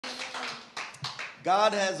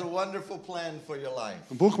God has a wonderful plan for your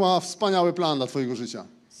life. Bóg ma wspaniały plan dla twojego życia.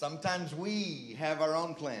 Sometimes we have our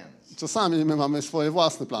own plans. Czasami my mamy swoje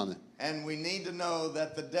własne plany. And we need to know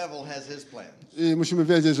that the devil has his plans. I musimy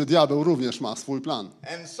wiedzieć, że diabeł również ma swój plan.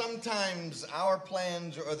 And sometimes our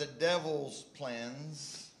plans or the devil's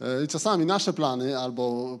plans I czasami nasze plany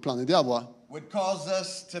albo plany diabła would cause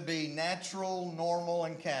us to be natural, normal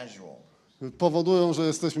and casual. powodują, że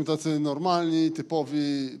jesteśmy tacy normalni,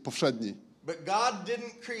 typowi, powszedni. But God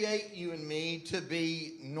didn't create you and me to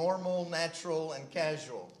be normal, natural and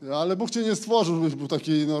casual. Ale Bóg cię nie stworzył, żebyś był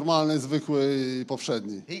taki normalny, zwykły i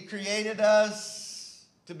powszedni. He created us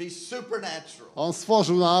to be supernatural. On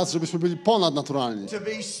stworzył nas, żebyśmy byli ponadnaturalni. To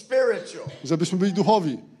be spiritual. Żebyśmy byli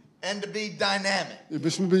duchowi. And to be dynamic. I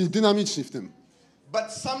byśmy byli dynamiczni w tym.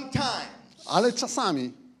 But sometimes ale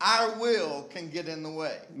czasami our will can get in the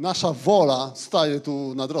way. Nasza wola staje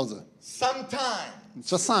tu na drodze. Sometimes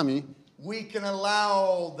czasami we can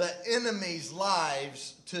allow the enemy's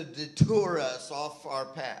lives to detour us off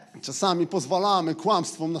our path. Czasami pozwalamy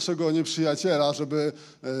kłamstwom naszego nieprzyjaciela, żeby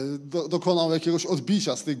dokonał jakiegoś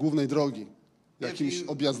odbicia z tej głównej drogi. Jakimiś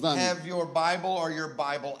objazdami. Have your Bible or your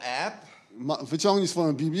Bible app. Wyciągnij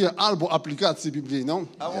swoją Biblię albo aplikację biblijną.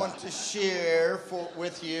 I want to share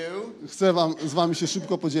with you. Chcę z wami się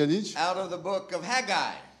szybko podzielić. Out of the book of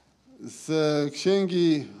Haggai. Z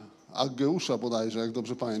księgi Aggeusza bodajże, jak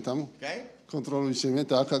dobrze pamiętam. Okay. Kontrolujcie mnie,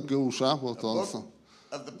 tak, Aggeusza, bo to są.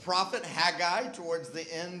 Of the prophet Haggai towards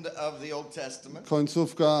the end of the Old Testament.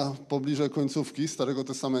 Końcówka, pobliże końcówki Starego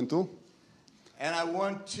Testamentu. And I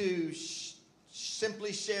want to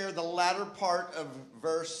simply share the latter part of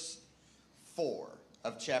verse 4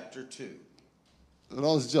 of chapter 2.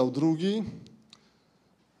 Rozdział 2.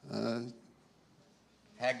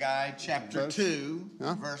 Haggai chapter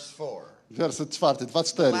 2, verse 4. Werset 4,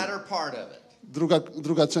 2-4. Latter part of it.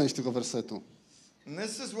 Druga część tego wersetu. And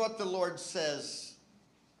this is what the Lord says.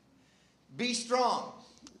 Be strong.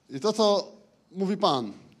 I to, co mówi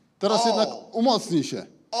Pan. Teraz jednak umocnij się.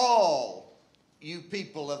 All you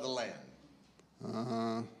people of the land.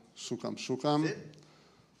 Aha, szukam.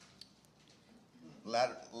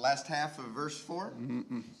 Last half of verse 4.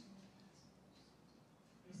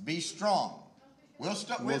 Be strong. Let's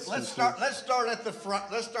start at the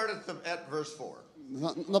front. Let's start at verse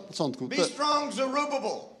 4. Na początku. Be strong,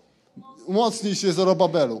 Zerubbabel. Umocnij się,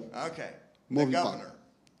 Zorobabelu. Okay. Mówi the Pan.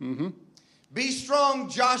 governor. Be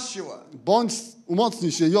strong, Joshua.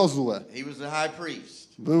 Umocnij się, Jozue. He was the high priest.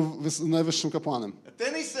 Był najwyższym kapłanem. But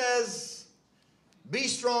then he says, be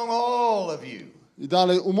strong, all of you. I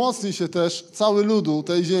dalej umocnij się też cały ludu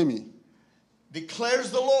tej ziemi.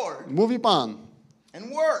 Declares the Lord. Mówi Pan. And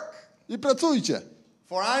work. I pracujcie.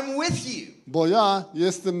 For I'm with you. Bo ja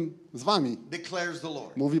jestem z wami. Declares the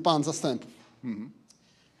Lord. Mówi Pan zastępów.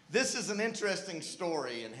 This is an interesting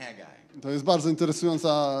story in Haggai. To jest bardzo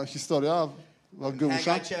interesująca historia w Aggeusza.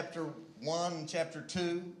 Haggai chapter 1, chapter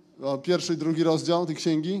 2. Pierwszy i drugi rozdział tej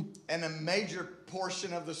księgi. And a major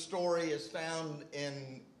portion of the story is found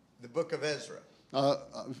in the book of Ezra.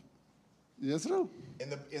 Ezra?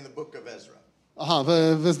 In the book of Ezra. Aha,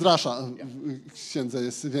 w Ezdrasza w księdze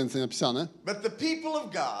jest więcej napisane. But the people of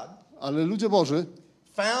God ale ludzie Boży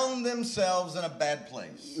found themselves in a bad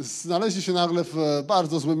place. Znaleźli się nagle w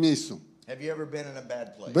bardzo złym miejscu. Have you ever been in a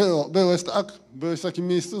bad place? Byłeś tak? Byłeś w takim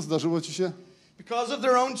miejscu? Zdarzyło ci się? Because of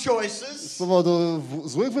their own choices. Z powodu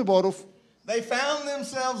złych wyborów. They found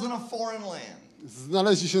themselves in a foreign land.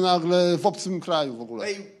 Znaleźli się nagle w obcym kraju w ogóle.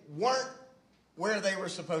 They weren't where they were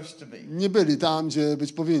supposed to be. Nie byli tam, gdzie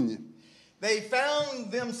być powinni. They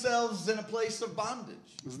found themselves in a place of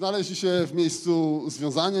bondage. Znaleźli się w miejscu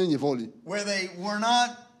związania i niewoli. Where they were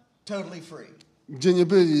not totally free. Gdzie nie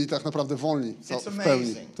byli tak naprawdę wolni w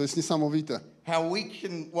pełni. Amazing. To jest niesamowite.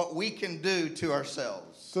 What we can do to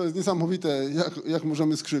ourselves. To jest niesamowite, jak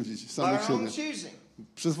możemy skrzywdzić samych siebie.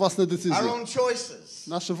 Przez własne decyzje. Our own choices.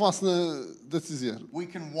 Nasze własne decyzje. We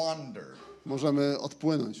can wander. Możemy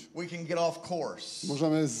odpłynąć. We can get off course.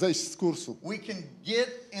 Możemy zejść z kursu. We can get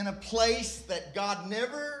in a place that God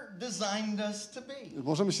never designed us to be.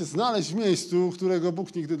 Możemy się znaleźć w miejscu, którego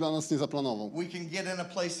Bóg nigdy dla nas nie zaplanował. We can get in a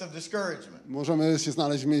place of discouragement. Możemy się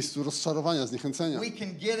znaleźć w miejscu rozczarowania, zniechęcenia. We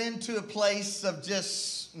can get into a place of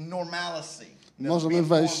just normalcy. Możemy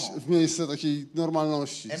wejść w miejsce takiej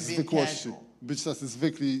normalności, zwykłości. Być tacy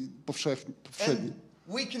zwykli, powszedni.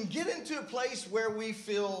 We can get into a place where we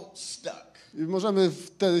feel stuck. I możemy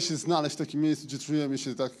wtedy się znaleźć w takim miejscu, gdzie czujemy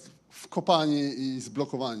się tak wkopani i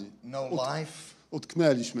zblokowani. No life.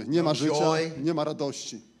 Utknęliśmy. Nie ma życia, nie ma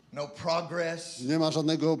radości. No progress. Nie ma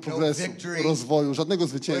żadnego progresu, rozwoju, żadnego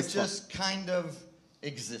zwycięstwa. We're just kind of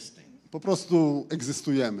existing. Po prostu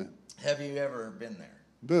egzystujemy. Have you ever been there?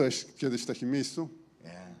 Byłeś kiedyś w takim miejscu?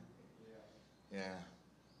 Yeah.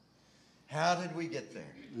 How did we get there?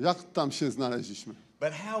 Jak tam się znaleźliśmy? But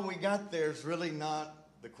how we got there is really not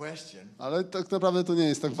the question. Ale tak naprawdę to nie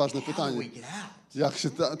jest tak ważne How do pytanie. we get out? Jak się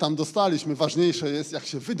tam dostaliśmy, ważniejsze jest, jak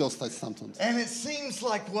się wydostać stamtąd. And it seems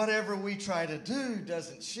like whatever we try to do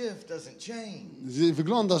doesn't shift, doesn't change.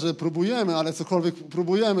 Wygląda, że próbujemy, ale cokolwiek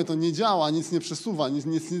próbujemy, to nie działa, nic nie przesuwa, nic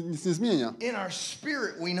nie zmienia. In our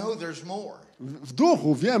spirit we know there's more. W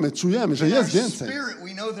duchu wiemy, czujemy, że In our jest więcej. spirit we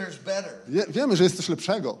know there's better. Wiemy, że jest coś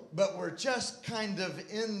lepszego. But we're just kind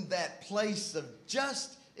of in that place of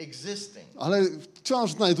just existing. Ale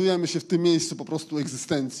wciąż znajdujemy się w tym miejscu po prostu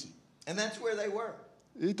egzystencji. And that's where they were.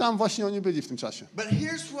 I tam właśnie oni byli w tym czasie. But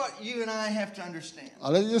here's what you and I have to understand.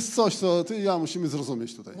 Ale jest coś, co ty i ja musimy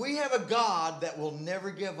zrozumieć tutaj. We have a God that will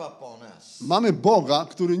never give up on us. Mamy Boga,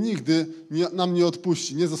 który nigdy nam nie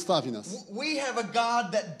odpuści, nie zostawi nas. We have a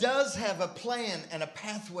God that does have a plan and a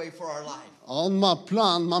pathway for our life. A On ma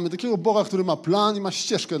plan, mamy takiego Boga, który ma plan i ma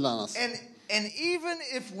ścieżkę dla nas. And even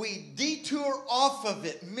if we detour off of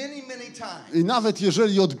it many times. I nawet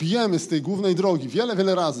jeżeli odbijemy z tej głównej drogi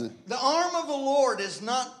wiele razy, The arm of the Lord is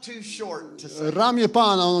not too short to save. ramię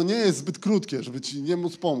Pana, ono nie jest zbyt krótkie, żeby ci nie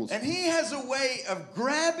móc pomóc. And he has a way of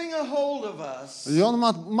grabbing a hold of us I On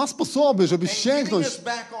ma sposoby, żeby and getting sięgnąć, us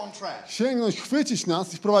back on track. chwycić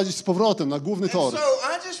nas i wprowadzić z powrotem na główny And tor. so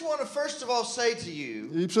I just want to first of all say to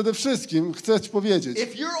you, I przede wszystkim chcę ci powiedzieć,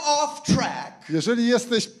 if you're off track, jeżeli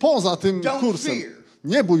jesteś poza tym Don't kursem, fear.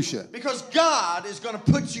 nie bój się, because God is going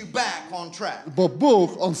to put you back on track. bo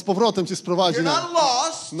Bóg, On z powrotem cię sprowadzi You're not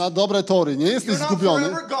lost. na dobre tory. Nie jesteś You're not zgubiony,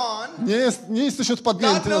 forever gone. nie jesteś God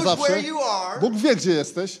odpadnięty na knows zawsze. where you are. Bóg wie, gdzie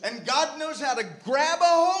jesteś And God knows how to grab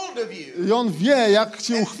a hold of you i On wie, jak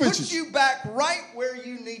cię and put uchwycić you back right where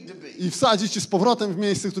you need to be. i wsadzić cię z powrotem w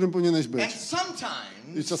miejsce, w którym powinieneś być. And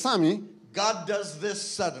sometimes I God does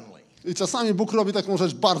this suddenly. Bóg robi taką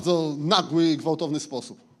rzecz w bardzo nagły i gwałtowny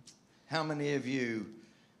sposób. How many of you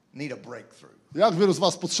need a breakthrough? Jak wielu z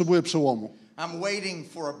was potrzebuje przełomu? I'm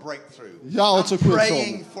waiting for a breakthrough. Ja I'm oczekuję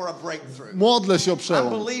praying for a breakthrough. Modlę się o I'm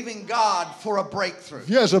przełom. believing God for a breakthrough.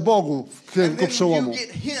 Wierzę Bogu w And kierunku then przełomu. you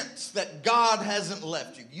get hints that God hasn't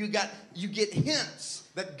left you. You get hints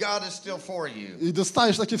that God is still for you. I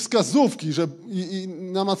dostajesz takie wskazówki, że i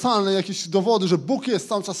namacalne jakieś dowody, że Bóg jest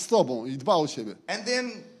cały czas z tobą i dba o ciebie. And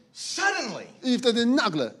then suddenly I wtedy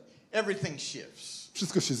nagle everything shifts.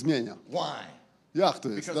 wszystko się zmienia. Why? Jak to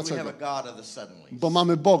jest? Because we have Dlaczego? a God of the suddenly. Bo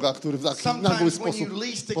mamy Boga, który w taki Sometimes nagły when sposób you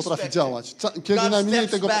least potrafi expect działać. it, Kiedy God najmniej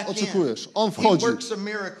steps tego back in. oczekujesz. On He wchodzi, works a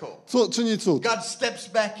miracle. czyni cud. God steps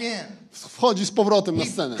back in. Wchodzi z powrotem na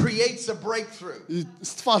He scenę creates a breakthrough. i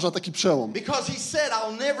stwarza taki przełom. Because he said,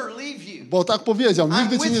 I'll never leave you. Bo tak powiedział,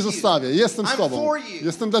 nigdy I'm cię nie with you. zostawię. Jestem z I'm tobą. for you.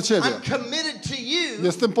 Jestem dla ciebie. I'm committed to you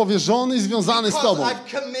Jestem powierzony i związany z because tobą.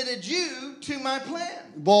 I've committed you to my plan.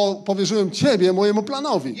 Bo powierzyłem ciebie mojemu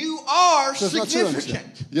planowi. You are Przeznaczyłem cię.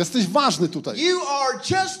 significant. Jesteś ważny tutaj. You are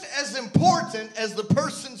just as important as the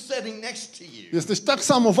person sitting next to you. Jesteś tak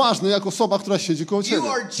samo ważny jak osoba, która siedzi koło ciebie. You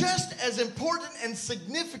are just as important and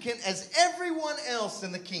significant as everyone else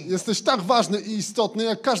in the kingdom. Jesteś tak ważny i istotny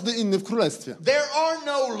jak każdy inny w królestwie. There are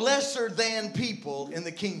no lesser than people in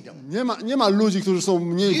the kingdom. Nie ma ludzi, którzy są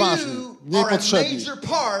mniej ważni, You mniej are a potrzebni. major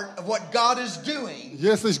part of what God is doing.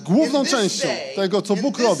 Jesteś główną in this częścią day, tego, co in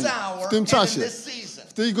Bóg this robi hour, w tym and czasie, in this season.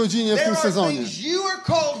 w tej godzinie, w There tym are sezonie. things you are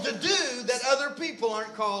called to do that other people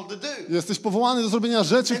aren't called to do. Jesteś powołany do zrobienia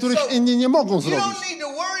rzeczy, And których so, inni nie mogą You zrobić. don't need to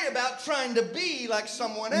worry about trying to be like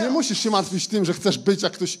someone Nie else. musisz się martwić tym, że chcesz być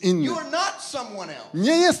jak ktoś inny. You are not someone else.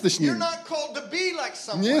 Nie jesteś You're nim. not called to be like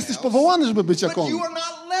someone Nie jesteś else. powołany, żeby być jak But on. you are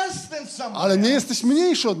not less than someone Ale nie else. jesteś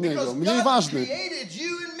mniejszy od niego, Because mniej God ważny. created you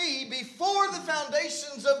and me before the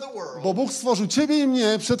foundations of the world Bo Bóg stworzył ciebie i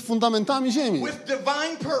mnie przed fundamentami ziemi. with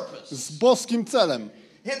divine purpose. Z boskim celem.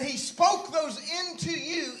 And he spoke those into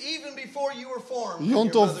you even before you were formed I in On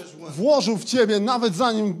your to mother's womb. włożył w ciebie nawet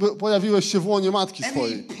zanim pojawiłeś się w łonie matki And he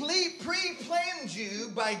swojej. pre-planned you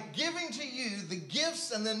by giving to you the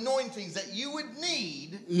gifts and the anointings that you would need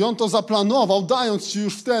I On to zaplanował, dając ci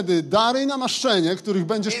już wtedy dary i namaszczenie, których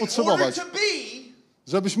będziesz in order potrzebować. to be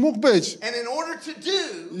Żebyś mógł być and in order to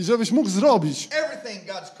do i żebyś mógł zrobić everything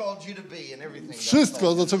God's called you to be and everything God's wszystko,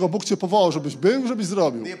 called do you to czego Bóg cię powołał, żebyś był, żebyś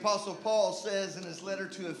zrobił. The Apostle Paul says in his letter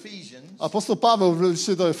to Ephesians, Apostoł Paweł w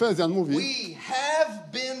liście do Efezjan mówi, we have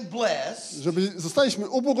been blessed że zostaliśmy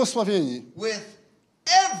ubłogosławieni with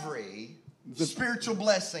every spiritual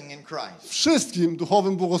blessing in Christ. wszystkim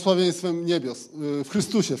duchowym błogosławieństwem niebios w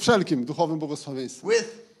Chrystusie, wszelkim duchowym błogosławieństwem. With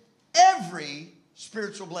every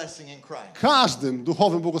spiritual blessing in Christ. Każdym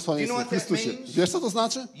duchowym You know błogosławieństwem w what that Chrystusie. means? Wiesz, co to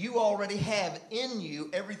znaczy? You already have in you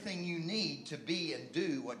everything you need to be and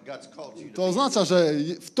do what God's called you to To be. oznacza, że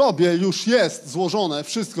w tobie już jest złożone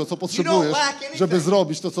wszystko, co potrzebujesz, żeby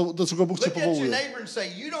zrobić to, do czego Bóg cię Look at your powołuje. neighbor and say,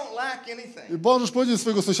 you don't lack anything. I możesz powiedzieć do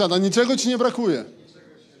swojego sąsiada, niczego ci nie brakuje.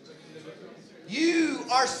 You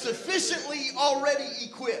are sufficiently already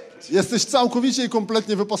equipped. Jesteś całkowicie i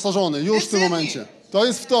kompletnie wyposażony już w tym momencie. To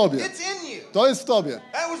jest w tobie. It's in you. To jest w tobie.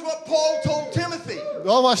 That was what Paul told Timothy.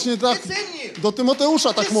 No właśnie tak do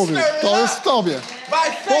Tymoteusza tak mówił. To jest w tobie.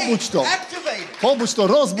 By Pobudź faith, to. activate it. Pobudź to,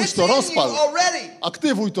 rozbudź It's to, in you rozpal. already.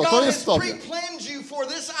 Aktywuj to, God to jest has w tobie. pre-planned you for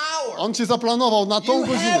this hour. On cię zaplanował na tą You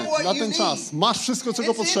have godzinę, what na you ten need. czas. Masz wszystko,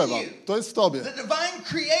 czego It's in potrzeba. you. To jest w tobie. The divine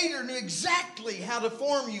creator knew exactly how to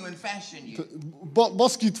form you and fashion you.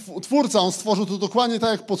 Boski Twórca, On stworzył to dokładnie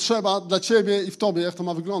tak, jak potrzeba dla ciebie i w tobie, jak to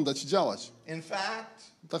ma wyglądać i działać. In fact,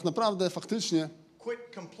 Tak naprawdę, faktycznie, quit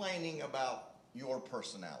complaining about your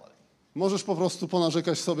personality. możesz po prostu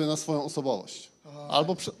ponarzekać sobie na swoją osobowość.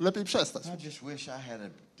 Albo lepiej przestać. I just wish I had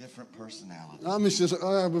a different personality. Ja myślę, że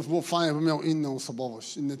jakby było fajnie, bym miał inną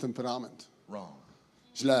osobowość, inny temperament. Wrong.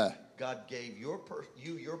 Źle. God gave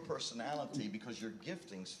you your personality because your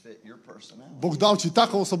giftings fit your personality. Bóg dał ci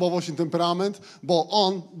taką osobowość i temperament,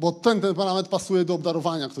 bo ten temperament pasuje do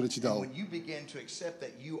obdarowania, które ci dał. When you begin to accept that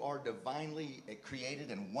you are divinely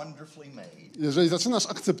created and wonderfully made, Jeżeli zaczynasz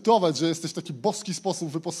akceptować, że jesteś w taki boski sposób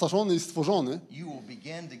wyposażony i stworzony, you will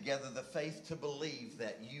begin to gather the faith to believe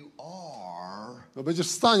that you are to będziesz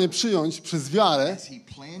w stanie przyjąć przez wiarę, as He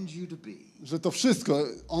planned you to be. że to wszystko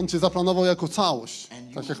On cię zaplanował jako całość, And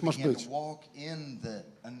you tak jak will masz begin być. to walk in the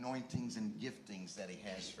anointings and giftings that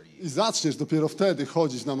He has for you. I zaczniesz dopiero wtedy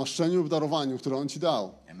chodzić na maszczeniu i obdarowaniu, które On ci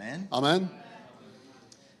dał. Amen? Amen?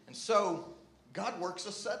 And so, God works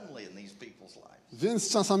us suddenly in these people's lives. Więc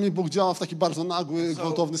czasami Bóg działa w taki bardzo nagły,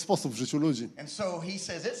 gwałtowny sposób w życiu ludzi. And so He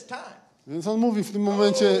says, it's time. Więc On mówi w tym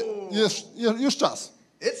momencie, już czas.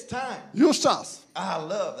 It's time. Już czas. I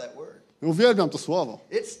love that word. Uwielbiam to słowo.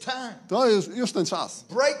 It's time. To już ten czas.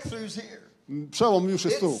 Breakthrough's here. Przełom już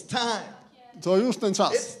jest tu. It's time. To już ten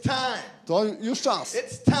czas. It's time. To już czas.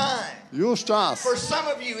 It's time. Już czas. For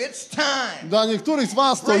some of you, it's time. Dla niektórych z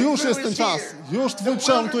was to już jest ten czas. Już twój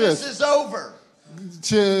przełom tu jest. Is over.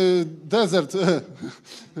 Desert,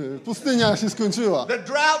 pustynia się skończyła. The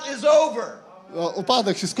drought is over.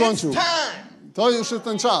 Upadek się It's skończył. time. To już jest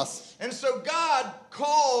ten czas. And so God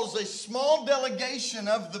calls a small delegation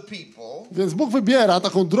of the people Więc Bóg wybiera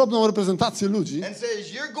taką drobną reprezentację ludzi and says,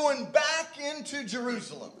 you're going back into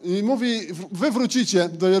Jerusalem. i mówi, wy wrócicie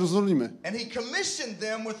do Jerozolimy. And He commissioned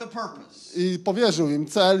them with a purpose. I powierzył im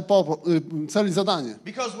cel i zadanie.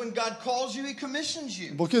 Because when God calls you, He commissions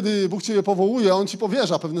you. Bo kiedy Bóg cię powoduje, On ci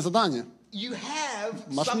powierza pewne zadanie. You have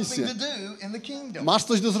Masz something misję. to do in the kingdom. Masz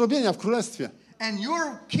coś do zrobienia w królestwie. And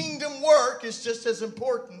your kingdom work is just as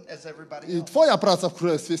important as everybody I else. twoja praca w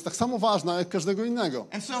królestwie jest tak samo ważna jak każdego innego.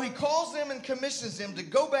 And so He calls them and commissions them to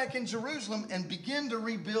go back in Jerusalem and begin to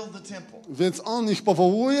rebuild the temple. Więc On ich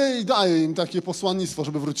powołuje i daje im takie posłannictwo,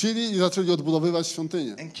 żeby wrócili i zaczęli odbudowywać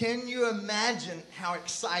świątynię. And can you imagine how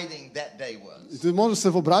exciting that day was? I ty możesz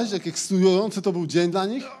sobie wyobrazić, jak ekscytujący to był dzień dla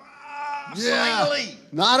nich? Finally!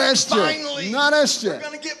 Nareszcie! Finally! We're Nareszcie! going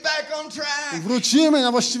to get back on track. Wrócimy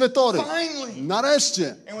na właściwe tory. Finally!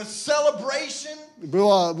 Nareszcie! And with celebration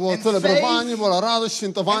Było and celebrowanie, faith była radość, and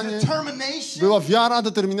świętowanie, determination, była wiara,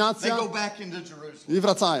 they determinacja go back into Jerusalem. i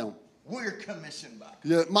wracają. We're commissioned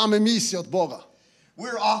by God. Mamy misję od Boga.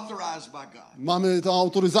 We're authorized by God. Mamy tę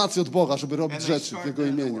autoryzację od Boga, żeby robić And they rzeczy w start Jego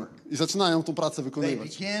doing the imieniu. work. I zaczynają tą pracę They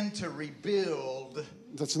wykonywać. begin to rebuild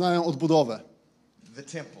Zaczynają odbudowę the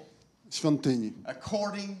temple świątyni.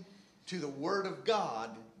 according to the word of God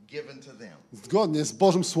given to them. Zgodnie z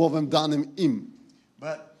Bożym Słowem danym im. But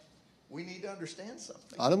we need to understand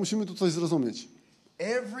something. Ale musimy tu coś zrozumieć.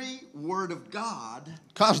 Every word of God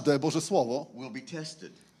Każde Boże Słowo will be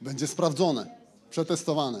tested. będzie sprawdzone,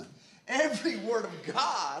 przetestowane. Every word of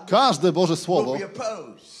God Każde Boże will Słowo be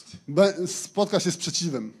opposed. spotka się z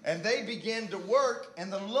przeciwem. And they begin to work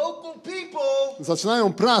and the local people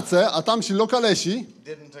Zaczynają pracę, a tam ci lokalesi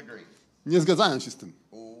didn't agree. nie zgadzają się z tym.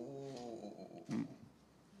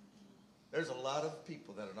 There's a lot of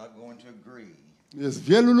people that are not going to agree Jest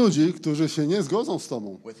wielu ludzi, którzy się nie zgodzą z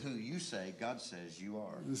tobą. with who you say God says you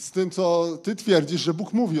are. Z tym, co ty twierdzisz, że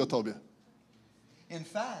Bóg mówi o tobie. In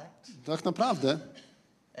fact, Tak naprawdę,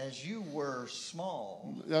 as you were small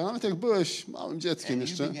nawet jak byłeś małym dzieckiem and you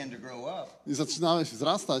jeszcze began to grow up, i zaczynałeś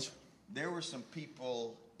wzrastać, there were some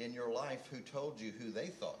people in your life who told you who they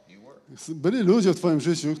thought you were. byli ludzie w twoim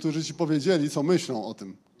życiu, którzy ci powiedzieli, co myślą o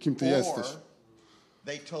tym, kim ty jesteś. Or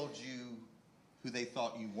they told you who they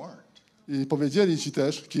thought you weren't. I powiedzieli ci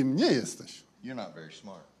też, kim nie jesteś. You're not very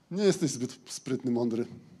smart. Nie jesteś zbyt sprytny, mądry.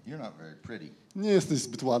 You're not very pretty. Nie jesteś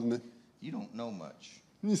zbyt ładny. You don't know much.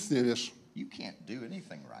 Nic nie wiesz. You can't do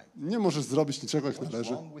anything right. Nie możesz zrobić niczego jak What's należy.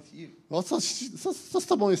 wrong with you? O co z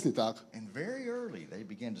tobą jest nie tak? And very early they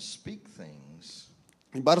began to speak things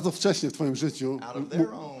I bardzo wcześnie w twoim życiu out of their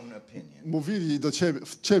own opinion, mówili do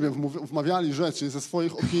ciebie, wmawiali rzeczy ze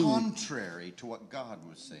swoich opinii, contrary to what God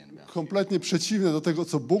was saying about you. kompletnie przeciwne do tego,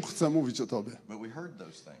 co Bóg chce mówić o tobie. But we heard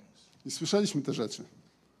those things. I słyszeliśmy te rzeczy.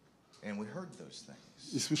 And we heard those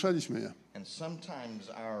things. I słyszeliśmy je. And sometimes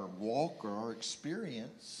our walk or our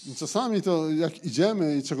experience I czasami to, jak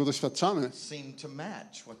idziemy i czego doświadczamy, seemed to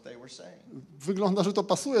match what they were saying. wygląda, że to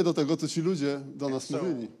pasuje do tego, co ci ludzie do And nas so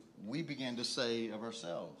mówili. we began to say of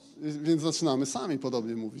ourselves, Więc zaczynamy sami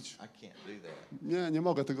podobnie mówić. I can't do that. Nie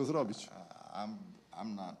mogę tego zrobić.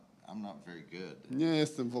 I'm not very good. Nie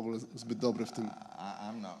jestem w ogóle zbyt dobry w tym.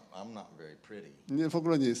 I'm not very pretty. Nie, w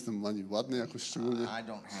ogóle nie jestem ani ładny jakoś szczególnie. I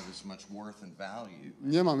don't have as much worth and value.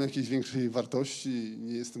 Nie mam jakiejś większej wartości,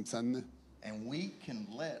 nie jestem cenny. And we can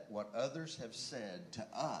let what others have said to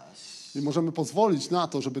us I możemy pozwolić na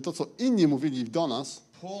to, żeby to, co inni mówili do nas,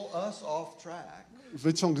 pull us off track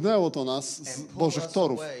wyciągnęło to nas z and pull Bożych us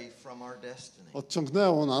torów. away from our destiny.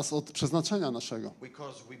 Odciągnęło nas od przeznaczenia naszego.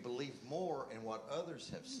 Because we believe more in what others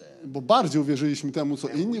have said. Bo bardziej uwierzyliśmy temu, co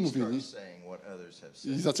And inni we mówili start saying what others have i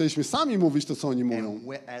said. zaczęliśmy sami mówić to, co oni mówią.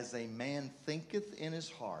 And as a man thinketh in his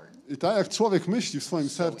heart, I tak jak człowiek myśli w swoim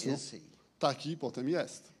so sercu, is he. taki potem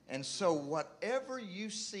jest. And so whatever you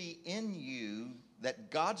see in you that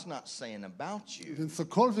God's not saying about you Więc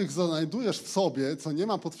cokolwiek znajdujesz w sobie, co nie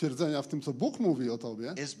ma potwierdzenia w tym, co Bóg mówi o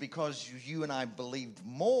tobie, is because you and I believed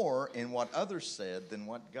more in what others said than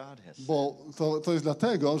what God has said. bo to jest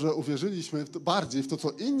dlatego, że uwierzyliśmy bardziej w to,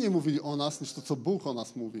 co inni mówili o nas, niż to, co Bóg o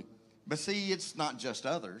nas mówi. But see, it's not just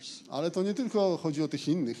others. Ale to nie tylko chodzi o tych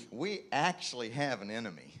innych. We actually have an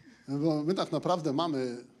enemy. Bo my tak naprawdę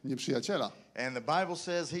mamy nieprzyjaciela. And the Bible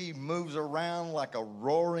says he moves around like a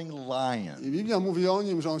roaring lion, I Biblia mówi o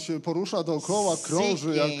nim, że on się porusza dookoła,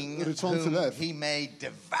 krąży seeking jak ryczący whom lew, he may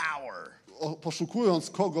devour. poszukując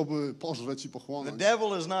kogo, by pożreć i The pochłonąć.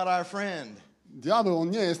 devil is not our friend. Diabeł, on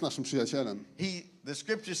nie jest naszym przyjacielem. The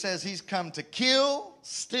scripture says he's come to kill,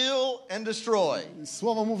 steal, and destroy.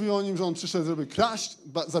 Słowo mówi o nim, że on przyszedł, żeby kraść,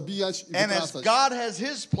 zabijać i And as wytracać. God has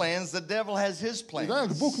his plans, the devil has his I plans. tak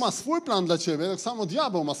jak Bóg ma swój plan dla ciebie, tak samo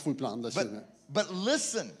diabeł ma swój plan dla ciebie. But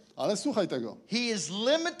listen, Ale słuchaj tego. he is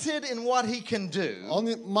limited in what he can do, On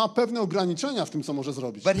ma pewne ograniczenia w tym, co może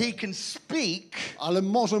zrobić. but he can speak. Ale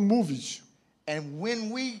może mówić. And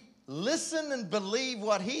when we listen and believe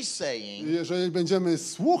what he's I saying, jeżeli będziemy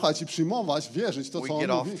słuchać i przyjmować, wierzyć to, we co get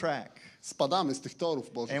on off mówi, track. spadamy z tych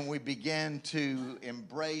torów Bożych. And we begin to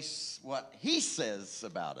embrace what he says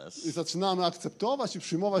about us I zaczynamy akceptować i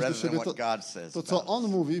przyjmować do rather than siebie what God says to, co about on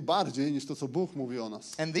us. mówi, bardziej niż to, co Bóg mówi o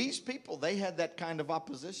nas. And these people, they had that kind of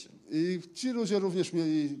opposition. I ci ludzie również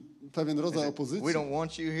mieli pewien rodzaj We opozycji. don't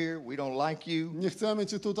want you here. We don't like you. Nie chcemy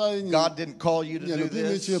cię tutaj, nie, God didn't call you to nie do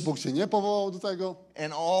lubimy cię, this. Bóg cię nie powołał do tego.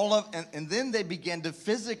 And then they began to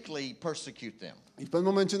physically persecute them I w pewnym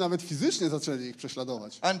momencie nawet fizycznie zaczęli ich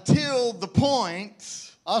prześladować. until the point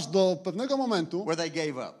Aż do pewnego momentu, where they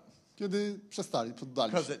gave up kiedy przestali,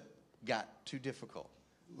 poddali because się. it got too difficult.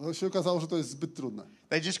 Bo się okazało, że to jest zbyt trudne.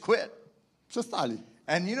 They just quit. Przestali.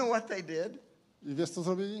 And you know what they did? I wiesz, co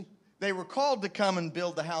zrobili? They were called to come and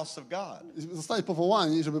build the house of God. I zostali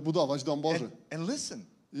powołani, żeby budować dom Boży. And listen,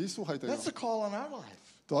 I słuchaj tego. that's a call on our life.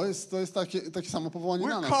 To jest takie samo powołanie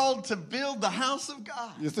na We're nas. called to build the house of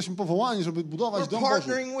God. Jesteśmy powołani, żeby budować We're dom Boży.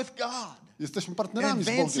 partnering with God Jesteśmy and partnerami z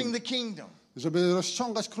advancing Bogiem, the kingdom. żeby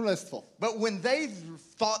rozciągać królestwo. But when they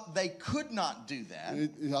thought they could not do that,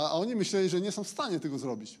 A oni myśleli, że nie są w stanie tego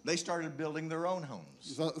zrobić. they started building their own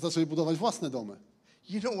homes. Zaczęli budować własne domy.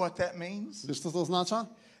 You know what that means? Wiesz, co to oznacza?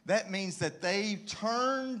 That means that they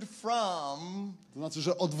turned from To znaczy,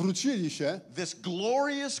 że odwrócili się this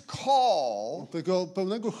glorious call od tego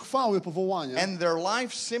pełnego chwały powołania. and their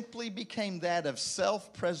life simply became that of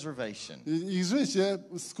self-preservation. I ich życie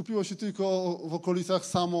skupiło się tylko w okolicach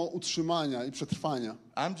samoutrzymania i przetrwania.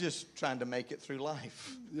 I'm just trying to make it through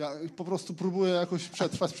life. Ja po prostu próbuję jakoś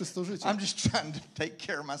przetrwać przez to życie. I'm just trying to take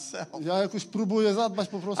care of myself. Ja jakoś próbuję zadbać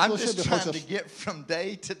po prostu I'm o just siebie, trying chociaż to get from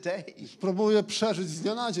day to day. próbuję przeżyć z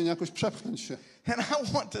dnia na dzień, jakoś przepchnąć się. And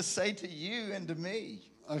I want to say to you and to me,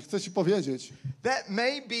 Ale chcę ci powiedzieć, that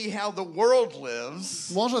may be how the world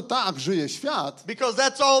lives, może tak żyje świat, because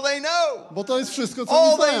that's all they know. bo to jest wszystko, co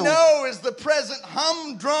All oni they znają. know is the present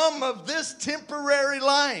humdrum of this temporary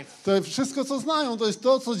life. To wszystko, co znają, to jest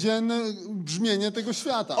to codzienne brzmienie tego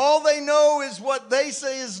świata. All they know is what they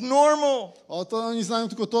say is normal Oto oni znają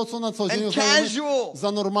tylko to, co na co dzień and uznajemy casual.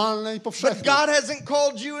 za normalne i But powszechne. God hasn't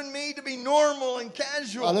called you and me to be normal and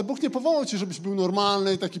casual. Ale Bóg nie powołał cię, żebyś był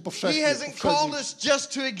normalny i taki He powszechny. hasn't called us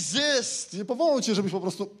just to exist. Nie powołał cię, żebyś po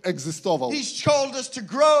prostu egzystował. He's called us to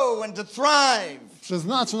grow and to thrive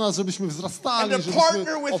Przeznaczył nas, żebyśmy wzrastali, And to żebyśmy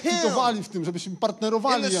partner with obfitowali w tym, żebyśmy in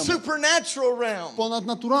partnerowali the Jemu supernatural realm w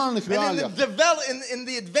ponadnaturalnych and realiach, in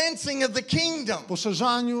the advancing of the kingdom. w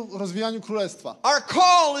poszerzaniu, rozwijaniu królestwa. Our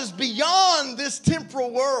call is beyond this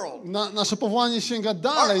temporal world. Nasze powołanie sięga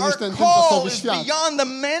dalej Our niż ten call tymczasowy is świat. beyond the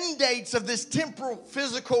mandates of this temporal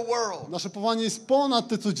physical world. Nasze powołanie jest ponad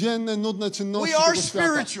te codzienne, nudne czynności We are tego świata.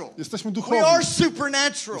 spiritual. Jesteśmy We duchowi. are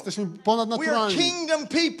supernatural. Jesteśmy We are ponadnaturalni. kingdom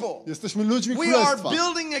people. Jesteśmy ludźmi We are królestwa.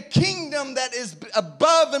 building a kingdom that is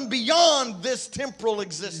above and beyond this temporal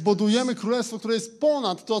existence. Budujemy królestwo, które jest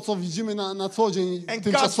ponad to, co widzimy na co dzień And God's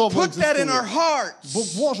tymczasowo put that in our egzystuje. hearts. Bóg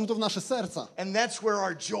włożył to w nasze serca. And that's where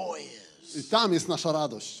our joy is. I tam jest nasza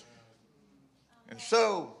radość. And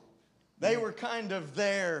so they were kind of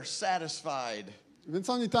there satisfied. Więc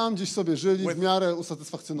oni tam gdzieś sobie żyli w miarę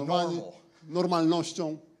usatysfakcjonowani normal.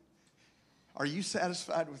 normalnością. Are you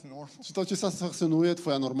satisfied with normal? Czy to cię satysfakcjonuje,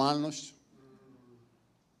 twoja normalność?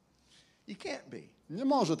 You can't be. Nie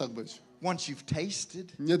może tak być. Once you've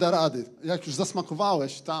tasted, Nie da rady. Jak już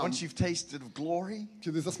zasmakowałeś tam, once you've tasted of glory,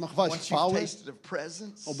 kiedy zasmakowałeś once you've chwały, tasted of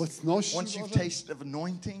presence, obecności once you've Bożej, tasted of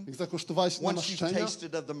anointing, jak zakosztowałeś once you've namaszczenia,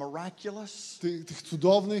 tasted of the miraculous, tych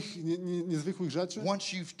cudownych, niezwykłych rzeczy, once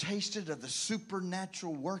you've tasted of the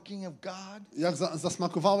supernatural working of God. jak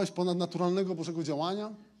zasmakowałeś ponadnaturalnego Bożego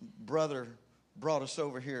działania. Brother brought us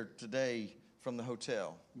over here today from the hotel,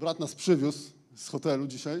 Brat nas przywiózł z hotelu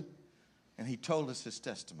dzisiaj and he told us his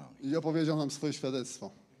testimony. i opowiedział nam swoje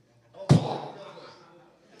świadectwo.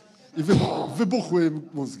 I wybuchły im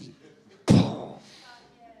mózgi.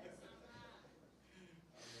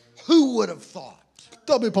 Who would have thought?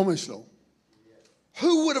 Kto by pomyślał?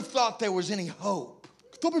 Who would have thought there was any hope?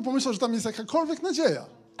 Kto by pomyślał, że tam jest jakakolwiek nadzieja?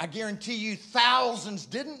 I guarantee you thousands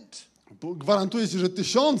didn't. Bo gwarantuję ci, że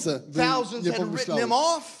tysiące by Thousands nie had written pomyślały. him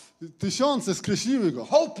off. Tysiące skreśliły go.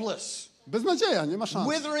 Hopeless. Beznadzieja, nie ma szans.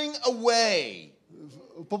 Withering away.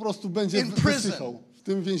 Po prostu będzie In prison. wysychał w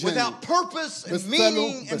tym więzieniu. Without purpose Bez and celu,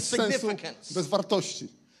 meaning and bez sensu, significance. bez wartości.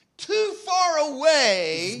 Too far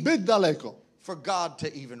away Zbyt daleko. for God to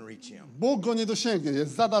even reach him. Bóg go nie dosięgnie,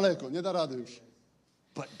 jest za daleko, nie da rady już.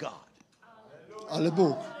 But God. Ale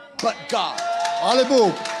Bóg. But God. Ale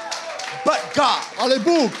Bóg. But God. Ale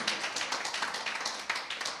Bóg.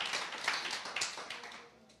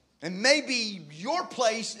 And maybe your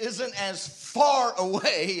place isn't as far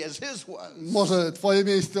away as his was. Może twoje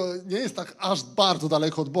miejsce nie jest tak aż bardzo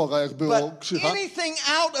daleko od Boga, jak było But Krzycha. anything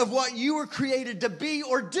out of what you were created to be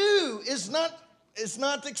or do is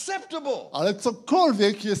not acceptable. Ale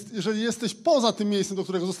cokolwiek jest, jeżeli jesteś poza tym miejscem, do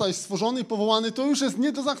którego zostałeś stworzony i powołany, to już jest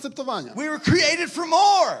nie do zaakceptowania. We were created for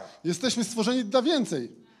more. Jesteśmy stworzeni dla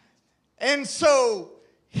więcej. And so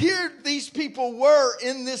here these people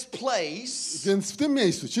were in this place. Więc w tym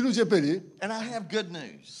miejscu ci ludzie byli And I have good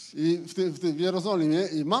news. i w Jerozolimie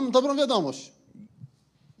i mam dobrą wiadomość.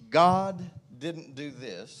 God didn't do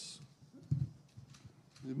this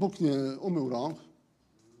Bóg nie umył rąk,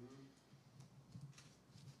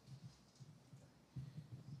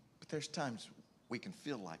 but there's times we can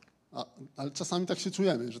feel like ale czasami tak się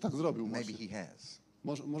czujemy, że tak zrobił. maybe Właśnie. he has.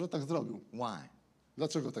 Może tak zrobił. Why?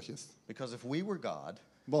 Dlaczego tak jest? Because if we were God,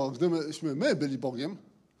 Bo gdybyśmy my byli Bogiem,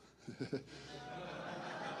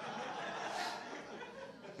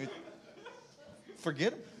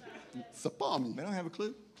 forget them. zapomnij. They don't have a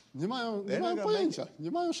clue. Nie mają They're not gonna pojęcia,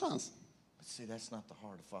 nie mają szans. But see, that's not the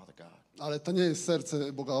heart of Father God. Ale to nie jest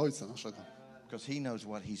serce Boga Ojca naszego. Because he knows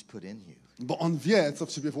what he's put in you. Bo On wie, co w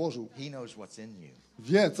ciebie włożył. He knows what's in you.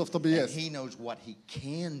 Wie, co w tobie And jest. he knows what he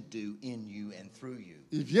can do in you and through you.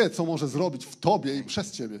 I wie, co może zrobić w tobie i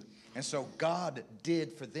przez ciebie. And so God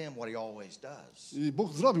did for them what he always does. I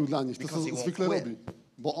Bóg zrobił dla nich to, Because co he won't zwykle quit. robi.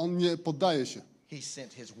 Bo On nie poddaje się. He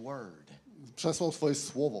sent his word. Przesłał swoje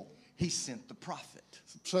słowo. He sent the prophet.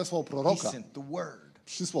 Przesłał He proroka. sent the word.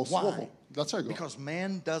 Przysłał Why? słowo. Dlaczego? Because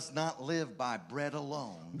man does not live by bread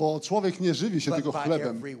alone, Bo człowiek nie żywi się but tylko by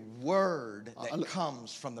chlebem, every word that Ale-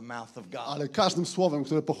 comes from the mouth of God. ale każdym słowem,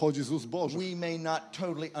 które pochodzi z ust Bożych. We may not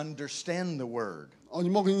totally understand the word, Oni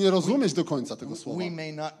mogli nie rozumieć do końca tego słowa. We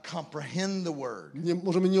may not comprehend the word.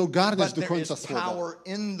 Możemy nie ogarniać But do there końca is słowa. power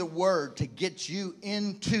in the word to get you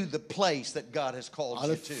into the place that God has called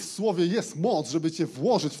Ale you to. w słowie jest moc, żeby cię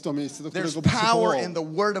włożyć w to miejsce, do There's którego Bóg cię power powołał. in the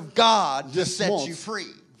word of God to Jest set moc. you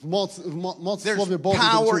free. Moc w There's Słowie Bożym,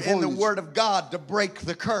 power żeby cię in the uwolnić. word of God to break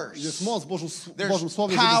the curse. Jest moc w Bożym There's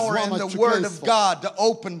Słowie, żeby power in złamać the word of przekleństwo. God to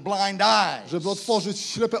open blind eyes. Żeby otworzyć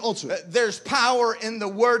ślepe oczy. There's power in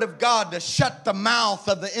the word of God to shut the mouth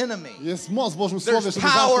of the enemy. Jest moc w Bożym Słowie, There's żeby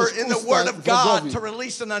power zamknąć in the word usta of wrogowi. God to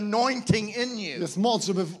release an anointing in you. Jest moc,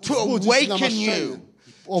 żeby To wzbudzić awaken namaszczenie. you.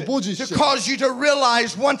 Obudzić To się. cause you to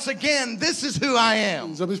realize once again, this is who I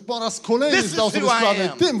am. Żebyś po raz kolejny This is zdał sobie who I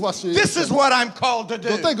sprawę, am. tym właśnie This jestem. is what I'm called to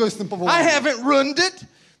Do do. tego jestem I powołany. haven't ruined it.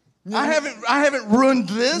 I haven't ruined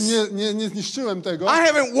this. Nie zniszczyłem tego. I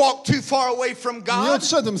haven't walked too far away from Nie God.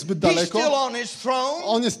 odszedłem zbyt He's daleko. still on his throne.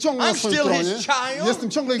 On jest ciągle na I'm swoim still tronie. his child.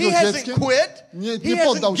 Jestem ciągle He jego hasn't dzieckiem. quit. Nie He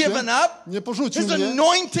poddał hasn't się. given up. Nie porzucił His mnie.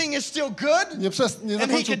 anointing is still good. Nie And he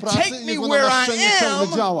zakończył can pracy take i me jego where I namaszczenie ciągle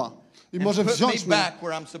am działa. I może and put wziąć me mnie, back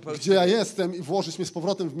where I'm supposed gdzie to ja be. jestem i włożyć mnie z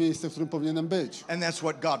powrotem w miejsce, w którym powinienem być. And that's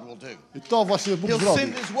what God will do. I to właśnie Bóg He'll zrobi.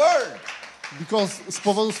 send his word. Z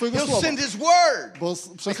powodu swojego He'll słowa. send his word. Bo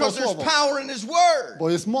przesłał Because there's słowo. power in his word. Bo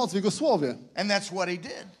jest moc w jego słowie. And that's what he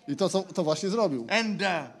did. I to właśnie zrobił. And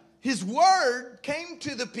his word came to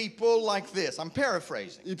the people like this. I'm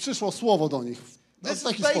paraphrasing. I przyszło słowo do nich w This is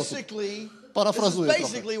taki sposób. Parafrazuję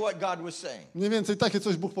basically what God was saying. Mniej więcej takie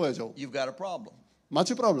coś Bóg powiedział. You've got a problem.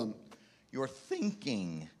 Macie problem. Your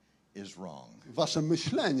thinking is wrong. Wasze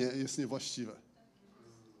myślenie jest niewłaściwe.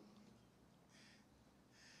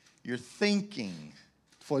 Your thinking.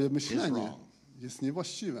 Twoje myślenie wrong. jest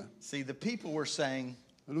niewłaściwe. See, the people were saying,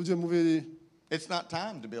 Ludzie mówili, it's not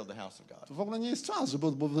time to build the house of God. to w ogóle nie jest czas, żeby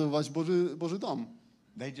odbudowywać Boży dom.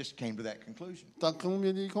 They just came to that conclusion. Taką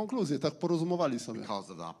mieli konkluzję, tak porozumowali sobie.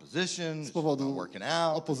 Because of the opposition, Z it's powodu not working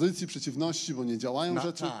out, opozycji, przeciwności, bo nie działają Not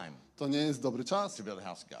rzeczy. time. To nie jest dobry czas. to build a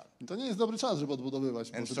house of God. I to nie jest dobry czas, żeby odbudowywać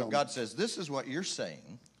And Boży so dom. God says, this is what you're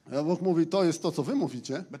saying, A Bóg mówi, to jest to, co wy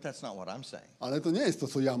mówicie, but that's not what I'm saying. ale to nie jest to,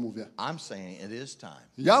 co ja mówię. I'm saying it is time.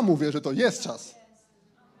 Ja mówię, że to jest czas.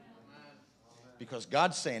 Because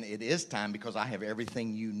God's saying it is time because I have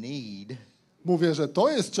everything you need Mówię, że to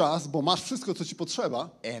jest czas, bo masz wszystko, co ci potrzeba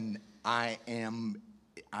and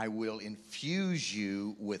I will infuse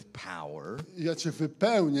you with power i ja cię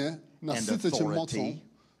wypełnię, nasycę cię mocą, authority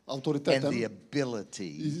autorytetem and the ability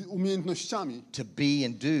i umiejętnościami, to be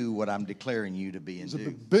and do what I'm declaring you to be and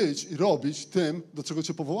żeby do. być i robić tym, do czego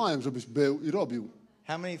cię powołałem, żebyś był i robił.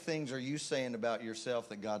 How many things are you saying about yourself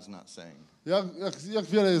that God's not saying? Jak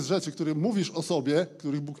wiele jest rzeczy, które mówisz o sobie,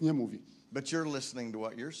 których Bóg nie mówi. But you're listening to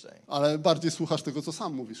what you're saying. Ale bardziej słuchasz tego, co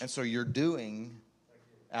sam mówisz. And so you're doing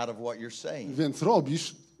out of what you're saying. Więc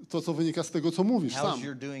robisz to, co wynika z tego, co mówisz How's sam.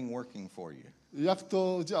 your doing working for you? Jak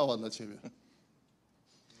to działa dla ciebie?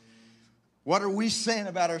 What are we saying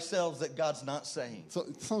about ourselves that God's not saying?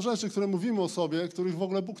 Są rzeczy, które mówimy o sobie, których w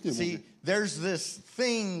ogóle Bóg nie See, mówi. there's this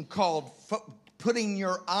thing called putting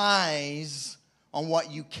your eyes on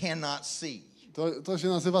what you cannot see. To się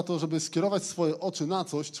nazywa to, żeby skierować swoje oczy na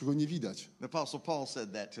coś, czego nie widać. The Apostle Paul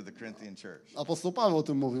said that to the Corinthian church. Apostoł Paweł o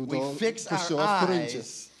tym mówił We do fix our kościoła w Koryncie.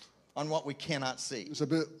 eyes on what we cannot see.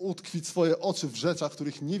 Żeby utkwić swoje oczy w rzeczach,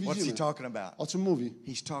 których nie What's he widzimy. talking about? O czym mówi?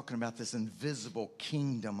 He's talking about this invisible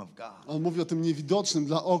kingdom of God. On mówi o tym niewidocznym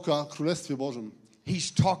dla oka Królestwie Bożym.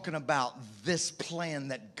 He's talking about this plan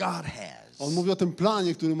that God has. On mówi o tym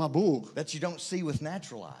planie, który ma Bóg, That you don't see with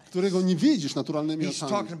natural eyes. którego nie widzisz naturalnymi He's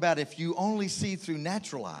oczami. talking about if you only see through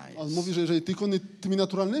natural On eyes, mówi, że jeżeli tylko tymi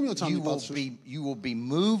naturalnymi oczami patrzysz, you will be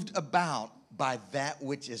moved about by that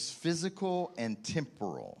which is physical and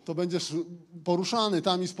temporal. to będziesz poruszany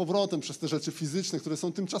tam i z powrotem przez te rzeczy fizyczne, które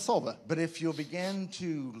są tymczasowe. But if you'll begin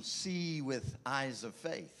to see with eyes of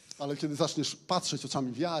faith, Ale kiedy zaczniesz patrzeć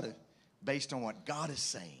oczami wiary based on what God is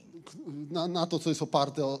saying, na to, co jest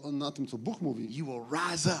oparte na tym, co Bóg mówi, you will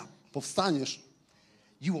rise up. powstaniesz,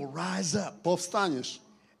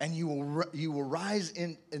 And you will rise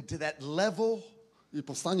into that level i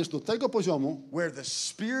powstaniesz do tego poziomu, where the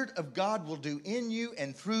Spirit of God will do in you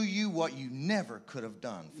and through you what you never could have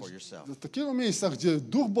done for yourself. do takiego miejsca, gdzie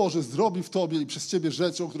Duch Boży zrobi w tobie i przez ciebie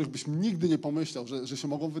rzeczy, o których byś nigdy nie pomyślał, że się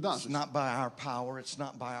mogą It's wydarzyć. not by our power, it's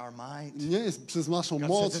not by our might. Nie jest przez naszą God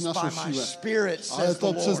moc says, i "It's naszą by my siłę, Spirit," ale says to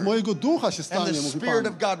the przez Lord. mojego Ducha się And stanie, the mówi Spirit Pan.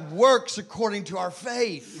 of God works according to our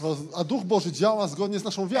faith. A Duch Boży działa zgodnie z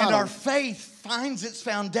naszą And wiarą. our faith finds its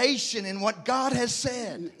foundation in what God has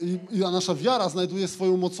said. I nasza wiara znajduje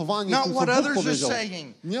swoje umocowanie w Not tym, co what Bóg others are powiedział.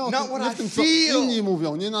 saying. Nie Not what w I tym, co feel. inni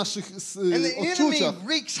mówią, nie naszych And the enemy odczuciach.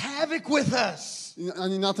 wreaks havoc with us.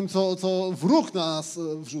 ani na tym, co wróg na nas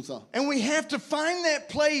wrzuca. And we have to find that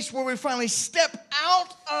place where we finally step out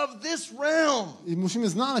of this realm. I musimy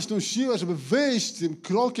znaleźć tą siłę, żeby wyjść tym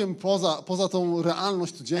krokiem poza tą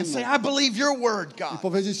realność And codzienną. say, I believe your word, I God.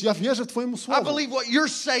 powiedzieć, ja wierzę w Twojemu I słowu. believe what you're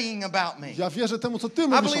saying about me. Ja wierzę temu, co Ty I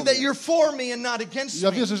mówisz o believe that mnie. you're for me and not against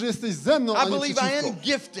Ja me. wierzę, że jesteś ze mną, a I nie believe I przeciwko. am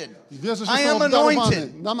gifted. Wierzę, że I jestem am obdarowany,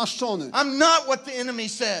 anointed. namaszczony. I'm not what the enemy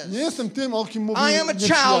says. Nie jestem tym, o kim mówi I am a child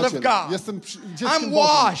nieprzyjaciel. of God. Jestem dzieckiem I'm Bożym.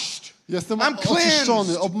 washed. Jestem I'm cleansed.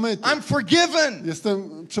 oczyszczony, obmyty. I'm forgiven.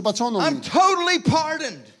 Jestem przebaczono I'm mi. totally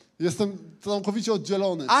pardoned. Jestem całkowicie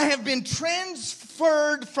oddzielony. I have been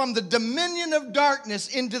transferred from the dominion of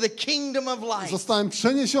darkness into the kingdom of light. Zostałem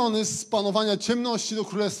przeniesiony z panowania ciemności do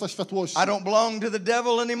królestwa światłości. I don't belong to the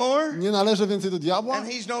devil anymore. Nie należę więcej do diabła And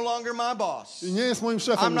he's no longer my boss. i nie jest moim I'm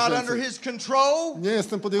szefem not już under więcej. his control. Nie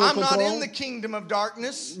jestem pod jego I'm not kontrolą. in the kingdom of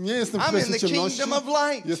darkness. Nie jestem w I'm in królestwie the ciemności. kingdom of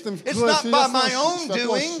light. Jestem w It's not królestwie by jasności, my own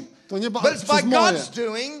światłości. doing, To nie but it's by przez moje. God's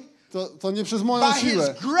doing, To nie przez moją by His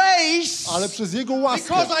siłę, grace, ale przez Jego łaskę.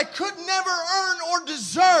 because I could never earn or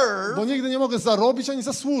deserve Bo nigdy nie mogę zarobić ani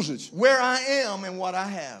zasłużyć where I am and what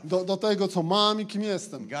I have. do tego, co mam i kim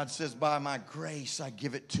jestem. God says, by my grace I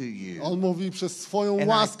give it to you. On mówi, przez swoją And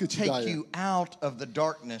łaskę I Ci take daję. you out of the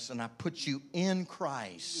darkness and I put you in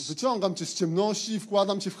Christ. Wyciągam Cię z ciemności i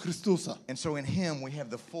wkładam Cię w Chrystusa. And so in Him we have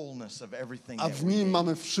the fullness of everything A that w we Nim need.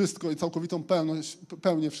 mamy wszystko i całkowitą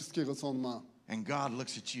pełnię wszystkiego, co On ma. And God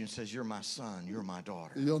looks at you and says, you're my son, you're my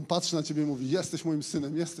daughter. I On patrzy na Ciebie i mówi, jesteś moim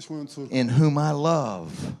synem, jesteś moją córką. In whom I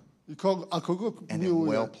love I kogo and am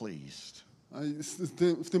miłuję? well pleased. A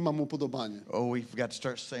w tym mam upodobanie. Oh, we've got to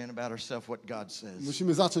start saying about ourselves what God says.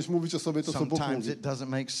 Musimy zacząć mówić o sobie to, co Bóg Sometimes mówi. it doesn't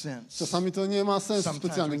make sense. Czasami to nie ma sensu Sometimes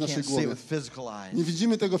specjalnie we w naszej can't see it głowie. with physical eyes. Nie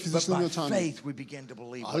widzimy tego But fizycznymi by oczami. faith we begin to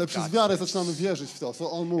believe Ale what przez God wiarę says. zaczynamy wierzyć w to,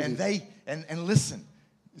 co On mówi. And listen,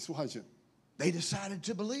 I słuchajcie. they decided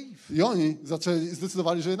to believe. I oni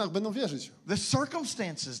zdecydowali, że jednak będą wierzyć. The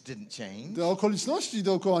circumstances didn't change. Te okoliczności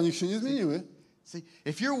dookoła nich się nie zmieniły. See,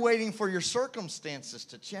 if you're waiting for your circumstances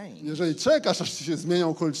to change, Jeżeli czekasz, aż ci się zmienią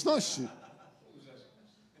okoliczności,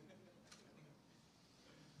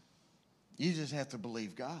 you just have to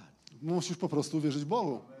believe God. musisz po prostu wierzyć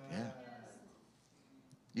Bogu. Yeah.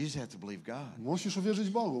 You just have to believe God. Musisz uwierzyć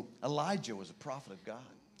Bogu. Elijah was a prophet of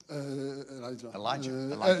God. Elijah.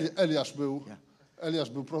 Eliasz był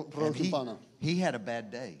And prorokiem Pana. he had a bad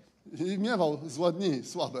day. I miewał złe dni,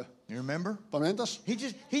 słabe. You remember? Pamiętasz?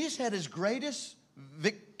 He just had his greatest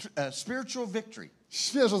spiritual victory.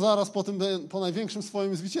 Świeżo zaraz po największym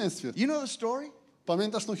swoim zwycięstwie. You know the story?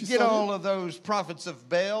 Pamiętasz tą Get historię? all of those prophets of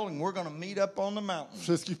Baal and we're going to meet up on the mountain.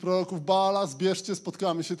 Wszystkich proroków Baala, zbierzcie,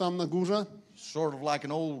 spotkamy się tam na górze. Sort of like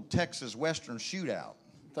an old Texas western shootout.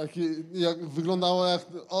 Taki, wyglądało jak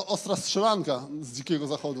ostra strzelanka z Dzikiego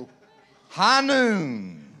Zachodu. High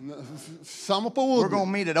noon. W samo We're południe. going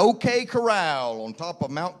to meet at OK Corral on top of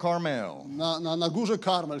Mount Carmel. Na górze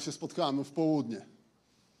Karmel się spotkamy w południe.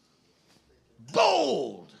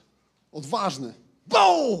 Bold. Odważny.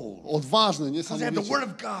 Bold. Odważny, Because he had the niesamowicie. Word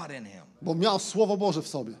of God in him. Bo miał Słowo Boże w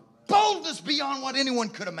sobie. Boldness beyond what anyone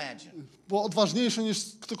could imagine. Bo odważniejszy niż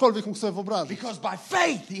ktokolwiek mógł sobie wyobrazić. Because by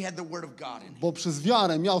faith he had the Word of God in him. Bo przez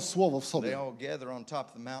wiarę miał Słowo w They sobie. all gather on top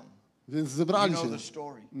of the mountain. Więc You zebrali know się the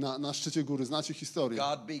story. na szczycie góry. Znacie historię.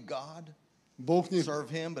 God be God, Bóg niech, serve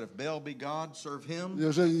him, but if Baal be God, serve him.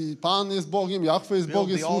 jeżeli Pan jest Bogiem, Jahwe jest Build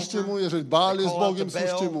Bogiem, the służcie altar. Mu. Jeżeli Baal They jest call out Bogiem, to Baal.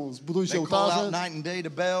 służcie Mu. Zbudujcie They call out ołtarze. night and day to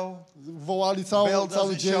Baal Wołali Baal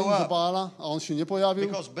cały doesn't dzień show up. do Baala, a on się nie pojawił,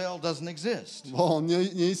 because Baal doesn't exist. bo on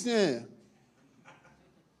nie istnieje.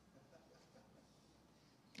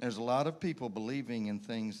 There's a lot of people believing in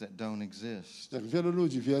things that don't exist. Jak wielu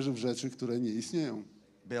ludzi wierzy w rzeczy, które nie istnieją.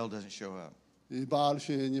 Baal doesn't show up. I Baal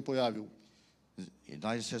się nie pojawił.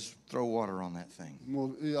 Elijah says, throw water on that thing.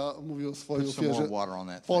 Mówi o swojej Put some more ofierze, water on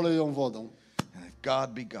that thing. polej ją wodą. And if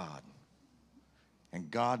God be God, and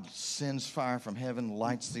God sends fire from heaven,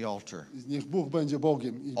 lights the altar. I niech Bóg będzie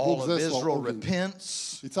Bogiem. I All Bóg of zesłał Israel ogień.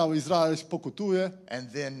 repents. I cały Izrael pokutuje.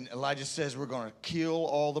 And then Elijah says, we're going to kill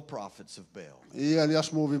all the prophets of Baal. I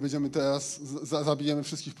Eliasz mówi, będziemy teraz, zabijemy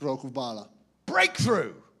wszystkich proroków Baala.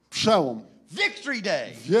 Breakthrough. Przełom. Victory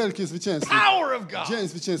day. Wielkie zwycięstwo. Power of God. Dzień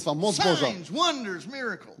zwycięstwa, moc Boża. Signs, wonders,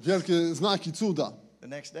 miracles. Wielkie znaki, cuda. The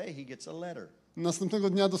next day he gets a letter. Następnego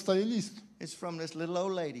dnia dostaje list. It's from this little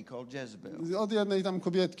old lady called Jezebel. Od jednej tam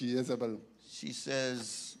kobietki, Jezebel. She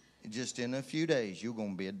says, just in a few days, you're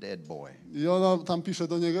going to be a dead boy. I ona tam pisze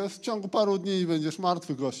do niego, w ciągu paru dni będziesz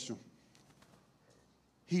martwy, gościu.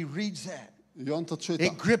 He reads that. I on to czyta.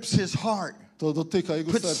 It grips his heart, To dotyka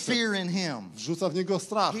jego puts serce. fear in him. Wrzuca w niego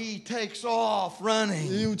strach. He takes off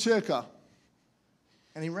running. I ucieka.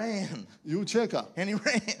 And he ran. I ucieka. And he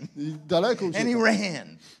ran. I daleko And he ucieka.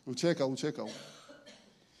 ran. Uciekał.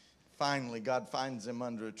 Finally, God finds him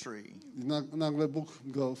under a tree. I nagle Bóg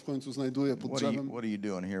go w końcu znajduje pod drzewem. What are you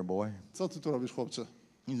doing here, boy? Co ty tu robisz, chłopcze?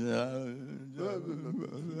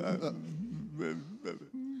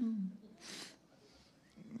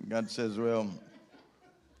 God says, well,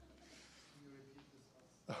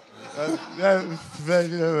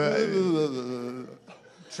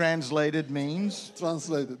 translated means.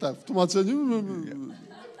 Translated, tak, w tłumaczeniu.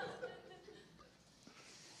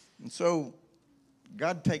 And so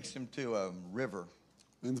God takes him to a river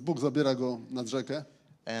Więc Bóg zabiera go nad rzekę.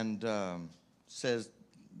 and says,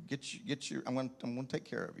 I'm going to take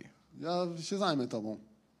care of you. Ja się zajmę tobą.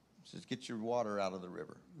 Says, get your water out of the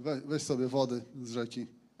river, Weź sobie wody z rzeki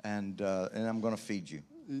and I'm going to feed you.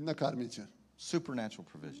 i nakarmię cię. Supernatural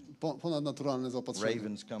provision. Ponadnaturalne zaopatrzenie.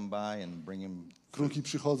 Ravens come by and bring him Kruki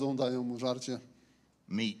przychodzą, dają mu żarcie.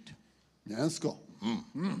 meat. Mięsko.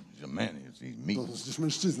 He's a man. He's meat. To przecież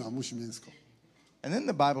mężczyzna, musi mięsko. And then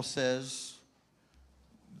the Bible says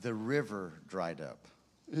the river dried up.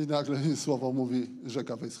 I nagle słowo mówi,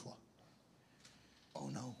 rzeka wyschła. Oh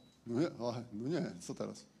no. No nie, co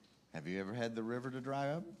teraz? Have you ever had the river to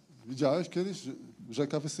dry up? Widziałeś kiedyś, że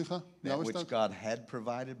rzeka wysycha? That Miałeś which tak? God had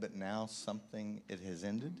provided, but now something it has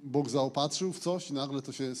ended? Bóg zaopatrzył w coś i nagle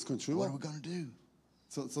to się What are skończyło. we going to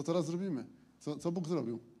do? Co teraz zrobimy? Co Bóg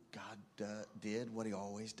zrobił? God did what he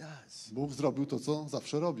always does. Bóg zrobił to, co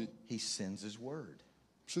zawsze robi. He sends his word.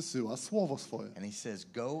 Przysyła słowo swoje. And he says,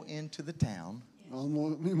 go into the town. On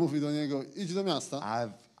mi mówi do niego, idź do miasta.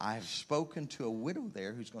 I've spoken to a widow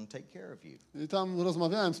there who's going to take care of you. I tam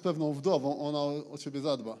rozmawiałem z pewną wdową, ona o ciebie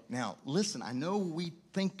zadba. Now, listen, I know we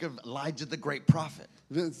think of Elijah the great prophet.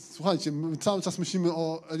 Więc słuchajcie, my cały czas myślimy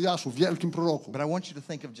o Eliaszu, wielkim proroku. But I want you to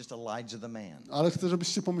think of just Elijah the man. Ale chcę,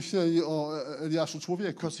 żebyście pomyśleli o Eliaszu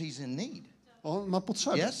człowieku. Because he's in need. On ma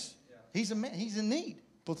potrzeby. Yes? He's a man. He's in need.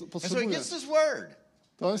 And so he Potrzebuje. gets this word.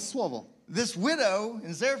 To jest słowo. This widow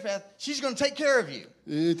in Zarephath, she's going to take care of you.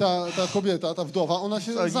 I ta kobieta, ta wdowa, ona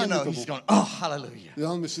się So, zajmie tobą. he's going, oh, hallelujah. I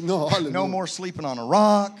on myśli, no ale No more sleeping on a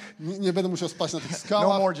rock. nie będę musiał spać na tych No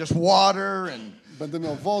skałach, more just water and, będę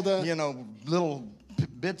miał wodę, little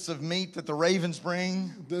bits of meat that the ravens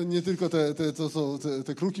bring. nie tylko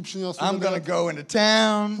te kruki przyniosły. I'm going to go into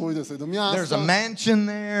town. Pójdę sobie do There's a miasta, mansion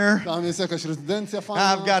there. tam jest jakaś rezydencja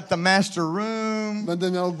fajna, I've got the master room.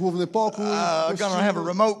 będę miał główny pokój, I'm going to have a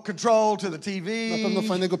remote control to the TV. na pewno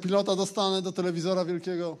fajnego pilota dostanę do telewizora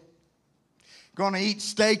wielkiego, Going to eat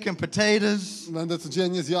steak and potatoes. będę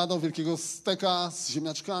codziennie zjadał wielkiego steka z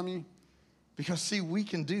ziemniaczkami. Because see, we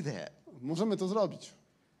can do that. Możemy to zrobić.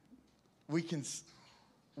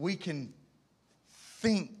 We can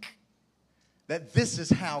think that this is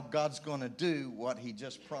how God's going to do what he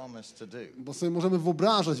just promised to do. Bo sobie możemy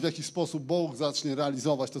wyobrażać, w jaki sposób Bóg zacznie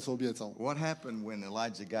realizować to, co obiecał. What happened when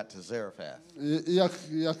Elijah got to Zarephath?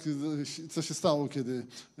 Co się stało, kiedy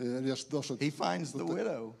Eliasz doszedł He finds the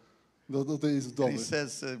widow. do tej And wdowy. he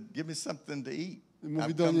says, give me something to eat. Mówi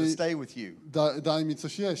I've do come to niej, stay with you. Daj mi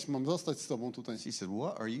coś jeść, mam zostać z tobą tutaj. She said,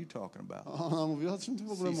 what are you talking about? A ona mówi, o czym ty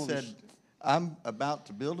w ogóle She mówisz? said, I'm about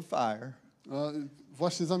to build a fire.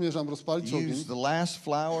 Właśnie zamierzam rozpalić ogień, Use the last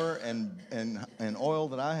flour and oil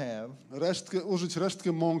that I have. użyć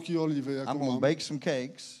resztkę mąki i oliwy, jaką I'm going to mam. bake some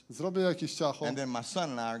cakes. Zrobię jakieś ciacho, And then my son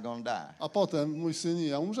and I are going to die. a potem mój syn i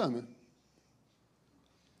ja umrzemy.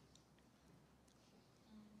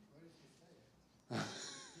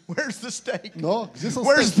 Where's the steak? No, gdzie są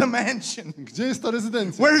Where's steki? the mansion? Gdzie jest ta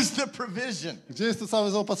rezydencja? Where's the provision? Gdzie jest to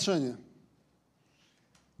całe zaopatrzenie?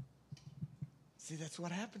 See, that's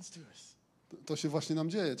what happens to us. To się właśnie nam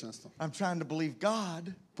dzieje często. I'm trying to believe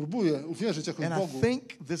God, Próbuję uwierzyć jakoś and I Bogu think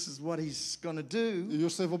this is what he's going to do. i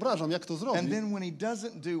już sobie wyobrażam, jak to zrobi. And then when he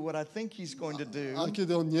doesn't do what I think he's going to A do,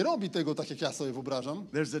 kiedy on nie robi tego tak, jak ja sobie wyobrażam,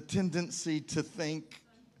 there's a tendency to think,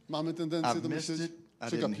 mamy tendencję I've do missed myśleć, it. I didn't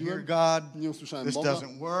hear przegapiłem, God. nie usłyszałem This Boga,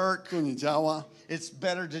 doesn't work. to nie działa. It's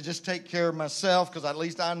better to just take care of myself because at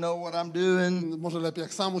least I know what I'm doing. Może lepiej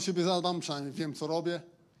jak sam o siebie zadbam, przynajmniej wiem, co robię.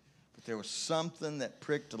 But there was something that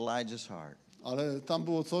pricked Elijah's heart. Ale tam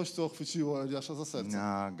było coś, co chwyciło Eliasza za serce.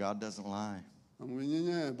 Nah, God doesn't lie. A mówi,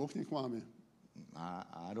 nie, Bóg nie kłamie.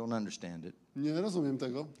 I don't understand it. Nie rozumiem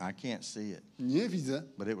tego, I can't see it. nie widzę,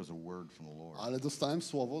 But it was a word from the Lord. ale dostałem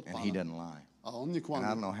słowo od And he Pana, doesn't lie. a on nie And I don't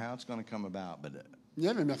kłamie. know how it's going to come about, but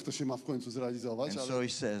Nie wiem, jak to się ma w końcu zrealizować, and so ale... he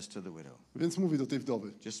says to the widow, Więc mówi do tej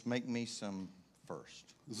wdowy, just make me some first.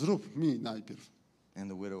 zrób mi najpierw.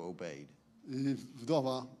 And the widow obeyed. I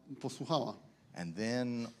wdowa posłuchała. And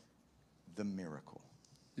then the miracle.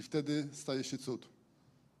 I wtedy staje się cud.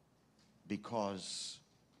 Because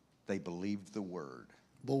they believed the word.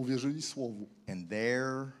 Bo uwierzyli słowu. And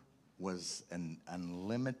there was an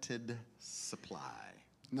unlimited supply.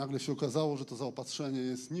 Nagle się okazało, że to zaopatrzenie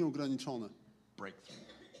jest nieograniczone. Breakthrough.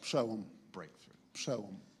 Przełom. Breakthrough.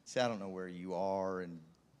 Przełom. See, I don't know where you are in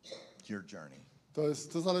your journey.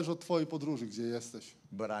 To zależy od twojej podróży, gdzie jesteś.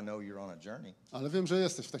 But I know you're on a journey. Ale wiem, że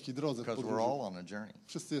jesteś w takiej drodze w Because we're podróży. all on a journey.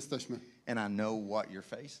 Wszyscy jesteśmy. And I know what you're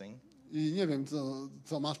facing. I nie wiem,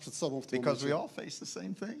 co masz przed sobą w tym Because we momencie. all face the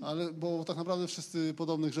same thing. Ale, bo tak naprawdę wszyscy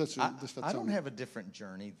podobnych rzeczy I don't doświadczamy. have a different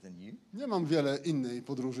journey than you. Nie mam wiele innej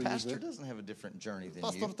podróży niż Pastor wy. doesn't have a different journey than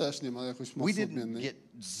Pastor you. też nie ma jakoś We mocno didn't odmiennej. get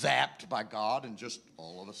zapped by God and just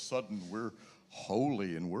all of a sudden we're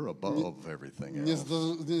holy and we're above everything Nie else.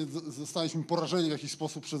 zostaliśmy porażeni w jakiś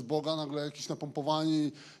sposób przez Boga, nagle jakieś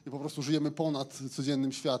napompowani i po prostu żyjemy ponad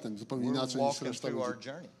codziennym światem, zupełnie We're inaczej niż walking reszta through our ludzi.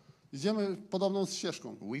 journey. Idziemy podobną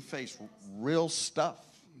ścieżką. We face real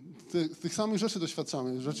stuff. Tych samych rzeczy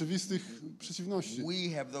doświadczamy, rzeczywistych przeciwności.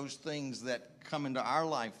 We have those things that come into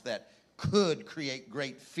our life that could create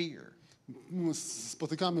great fear.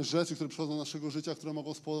 Spotykamy rzeczy, które przychodzą do naszego życia, które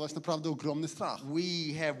mogą spowodować naprawdę ogromny strach.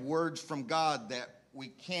 We have words from God that we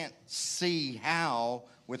can't see how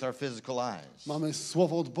with our physical eyes. Mamy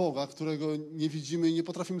słowo od Boga, którego nie widzimy i nie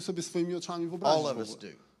potrafimy sobie swoimi oczami wyobrazić. All of us do.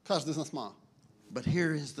 Każdy z nas ma. But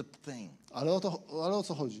here is the thing. Ale o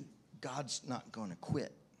co chodzi? God's not going to quit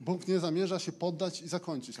Bóg nie zamierza się poddać i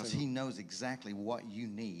zakończyć because tego. he knows exactly what you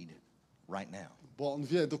need right now. Bo On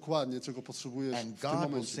wie dokładnie, czego potrzebujesz And w tym God will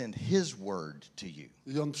momencie. send his word to you.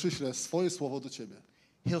 I On przyśle swoje słowo do ciebie.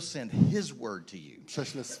 He'll send his word to you.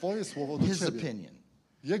 Prześle swoje słowo do His ciebie. opinion.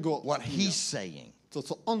 Jego What opinia. he's saying. To,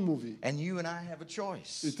 co On mówi. And you and I have a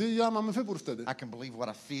choice. I ty i ja mamy wybór wtedy. I can believe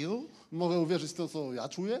what I feel. Mogę uwierzyć w to, co ja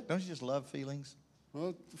czuję. Don't you just love feelings? No,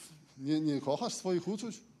 nie kochasz swoich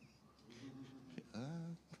uczuć?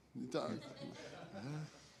 I tak.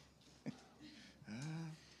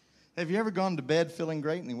 Have you ever gone to bed feeling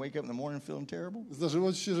great and you wake up in the morning feeling terrible?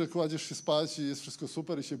 Zdarzyło ci się, że kładziesz się spać i jest wszystko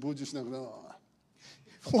super i się budzisz i nagle...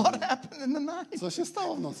 What happened in the night? Co się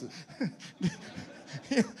stało w nocy?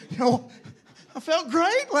 You know, I felt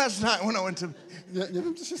great last night when I went to Nie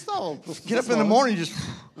wiem, co się stało. Po prostu get up in the zasnąłem. morning just,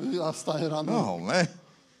 Ja wstaję rano. oh man.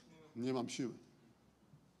 Nie mam siły.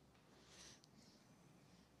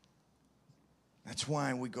 That's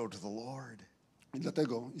why we go to the Lord. I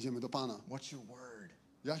dlatego idziemy do Pana. What's your word?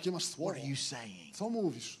 Jakie masz What słowo? are you saying? Co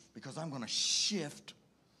mówisz? Because I'm going to shift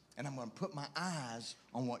and I'm going to put my eyes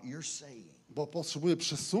on what you're saying. Bo potrzebuję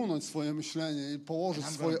przesunąć swoje myślenie i położyć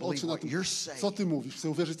And I'm swoje gonna oczy na believe tym, what you're saying co Ty mówisz. Chcę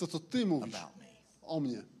uwierzyć to, co Ty mówisz About me. o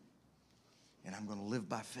mnie. And I'm going to live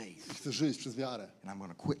by I faith. chcę żyć przez wiarę. And I'm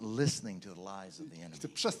going to quit listening to the lies of the enemy. Chcę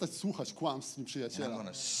przestać słuchać kłamstw And I'm nieprzyjaciela, going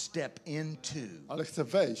to step into ale chcę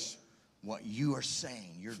wejść what you are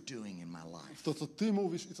saying you're doing in my life. w to, co Ty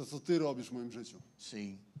mówisz i to, co Ty robisz w moim życiu.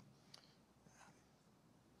 See,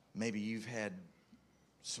 maybe you've had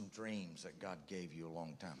some dreams that God gave you a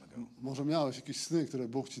long time ago. Może miałeś jakieś sny, które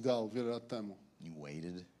Bóg Ci dał wiele lat temu. You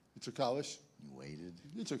waited, I czekałeś, you waited,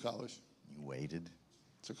 i czekałeś, you waited,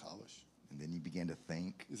 czekałeś. and then you began to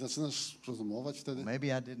think, I zaczynasz rozumować wtedy. maybe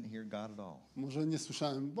I didn't hear God at all. Może nie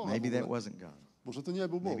słyszałem Boga w Maybe that ogóle. wasn't God. Może to nie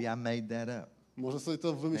był Bóg. Maybe I made that up. Może sobie to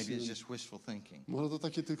Maybe it's wymyśliłem. just wishful thinking. Może to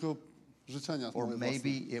takie tylko życzenia Or moje maybe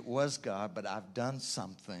własne. it was God, but I've done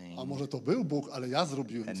something, A może to był Bóg, ale ja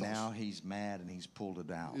zrobiłem and coś. now He's mad and He's pulled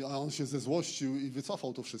it out. A On się zezłościł i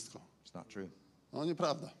wycofał to wszystko. It's not true. No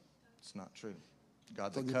nieprawda. It's not true.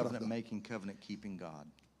 God's To a nieprawda. covenant-making, covenant-keeping God.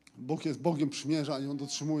 Bóg jest Bogiem przymierza i On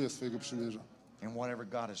dotrzymuje swojego przymierza. And whatever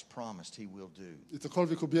God has promised, He will do. I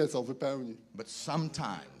cokolwiek obiecał, wypełni. But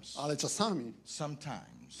sometimes, Ale czasami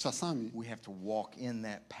we have to walk in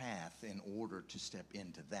that path in order to step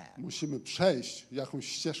into that. musimy przejść jakąś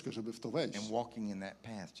ścieżkę, żeby w to wejść. And walking in that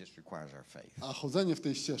path just requires our faith. A chodzenie w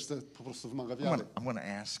tej ścieżce po prostu wymaga wiary. I'm going to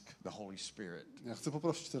ask the Holy Spirit Ja chcę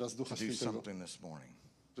poprosić teraz to Ducha do Świętego, something this morning.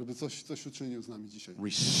 żeby coś uczynił z nami dzisiaj.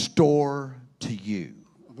 Restore to you.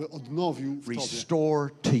 Aby odnowił w Tobie. Restore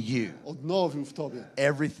to you Odnowił w Tobie.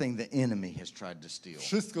 everything the enemy has tried to steal.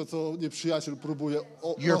 Wszystko, co nieprzyjaciel próbuje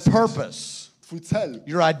Your rozkraść. purpose, Twój cel,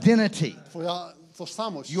 your identity, Twoja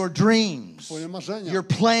tożsamość, your dreams, Twoje marzenia, your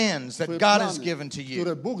plans that Twoje God plany, has given to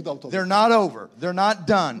które you. Bóg dał Tobie. They're not over. They're not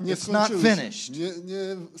done. Nie It's not skończyły się. finished.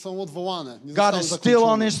 Nie są odwołane. Nie God zostały is still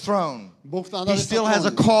on zakończone. His throne. Bóg nadal He jest still na has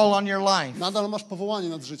a tronie. call on your life. Nadal masz powołanie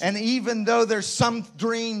nad życiem. And even though there's some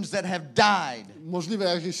dreams that have died, Możliwe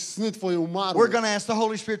jakieś sny Twoje umarły. we're going to ask the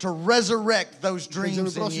Holy Spirit to resurrect those Będziemy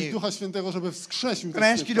dreams in prosić you. Ducha Świętego, żeby wskrzesił We're going to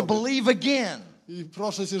te ask sny you w to Tobie. believe again. I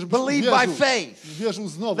proszę Cię, żebyś Believe by faith. wierzył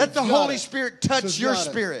znowu Let the w wiarę, Holy Spirit touch przez your wiarę,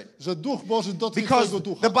 spirit. że Duch Boży dotknie Because Twojego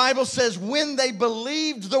ducha. the Bible says when they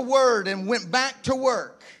believed the word and went back to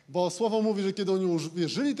work, Bo Słowo mówi, że kiedy oni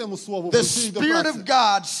uwierzyli temu Słowu, the wrócili do Spirit of pracy.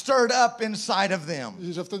 God stirred up inside of them.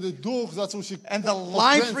 I że wtedy Duch zaczął się And the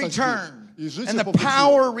life podkręcać w nich. returned. I życie And the powróciło.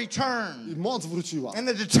 power returned. I moc wróciła. And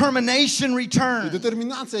the determination I returned.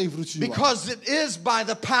 determinacja ich wróciła. Because it is by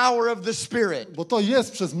the power of the Spirit. Bo to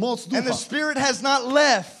jest przez moc And the Ducha. Spirit has not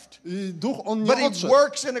left. I Duch, On But nie He odszedł.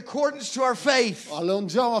 works in accordance to our faith. Ale On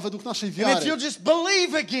działa według naszej And if wiary. you'll just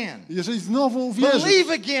believe again. Jeżeli znowu uwierzysz,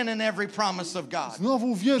 Believe again in every promise of God.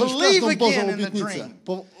 znowu uwierzysz w Believe każdą Bożą again in the obietnicę.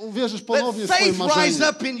 dream. Uwierzysz Let ponownie w swoje faith rise marzenie.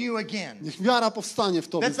 up in you again. Niech wiara powstanie w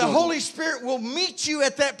Tobie That the znowu. Holy Spirit will meet you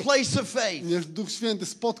at that place of faith. Niech Duch Święty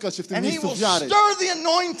spotka Cię w tym And He miejscu will wiary. stir the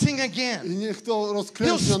anointing I again. niech to He'll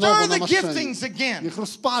rozkręci na stir nowo the namaszczenie. giftings again. Niech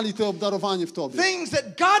rozpali to obdarowanie w Tobie. Things that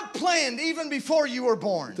God planned even before you were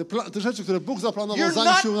born. Te rzeczy, które Bóg zaplanował, You're zanim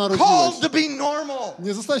not się called narodziłeś. to be normal.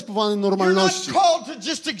 Nie zostałeś powołany You're normalności. not called to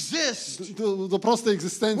just exist. Do prostej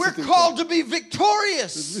egzystencji We're tylko. called to be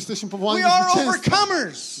victorious. Jesteśmy powołani We do are zwycięstwa.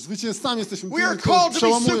 overcomers. Zwycięzcami jesteśmy We tymi, are którzy called to be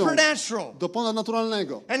przełamują supernatural. do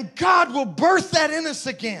ponadnaturalnego. And God will birth that in us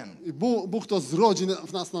again. I Bóg to zrodzi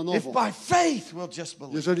w nas na If nowo. by faith we'll just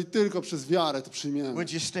believe. Jeżeli tylko przez wiarę to przyjmiemy.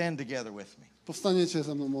 Would you stand together with me? Powstaniecie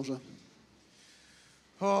ze mną może.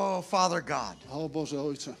 Oh, Father God. O Boże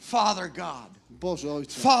Ojcze. Father God. Boże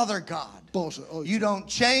Ojcze. Father God. Boże You Ojcze. don't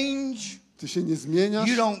change. Ty się nie zmieniasz.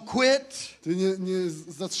 You don't quit. Ty nie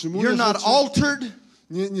zatrzymujesz You're not rzeczy. altered.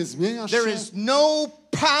 Nie zmieniasz There się. is no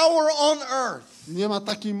power on earth Nie ma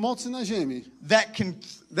takiej mocy na ziemi,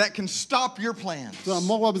 that can stop your plans. która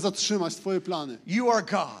mogłaby zatrzymać Twoje plany. You are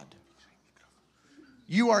God.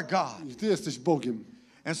 You are God. I Ty jesteś Bogiem.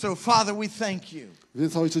 And so, Father, we thank you.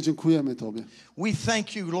 Więc Ojcze, dziękujemy Tobie. We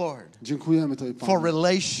thank you, Lord, Dziękujemy Tobie, for Panie,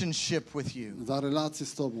 relationship with you. za relację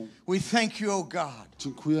z Tobą. We thank you, oh God,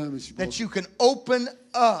 Dziękujemy Ci, that Boże, you can open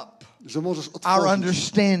up że możesz our otworzyć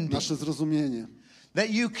understanding, nasze zrozumienie, that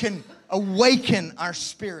you can awaken our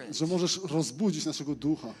spirit. że możesz rozbudzić naszego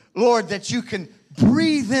ducha, Lord, that you can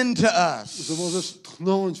breathe into us że możesz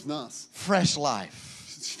tchnąć w nas fresh life.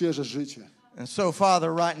 świeże życie. And so, Father,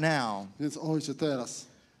 right now, Więc Ojcze, teraz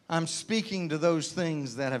I'm speaking to those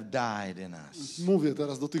things that have died in us. mówię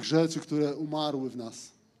teraz do tych rzeczy, które umarły w nas.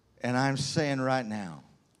 And I'm saying right now,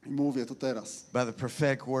 I mówię to teraz. by the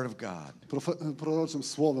prophetic word of God, Proroczym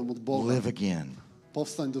słowem od Boga. live again.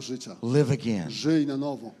 Powstań do życia. Live again. Żyj na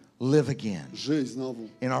nowo. Live again. Żyj znowu.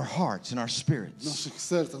 In our hearts, in our W spirits. naszych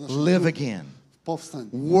sercach, naszych Live duchach. again. Powstań.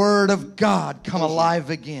 Word of God come alive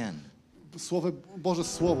again. Boże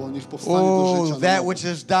Słowo niech powstanie do Oh, życia. na that nowo. which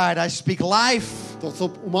has died, I speak life. To, co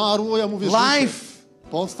umarło, ja mówię Life. życie.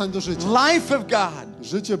 Powstań do życia. Life of God.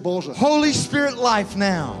 Życie Boże. Holy Spirit life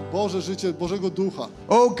now. Boże życie Bożego Ducha.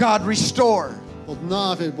 Oh God, restore.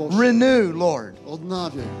 Odnawiaj, Boże. Renew, Lord.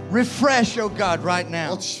 Odnawiaj. Refresh, oh God, right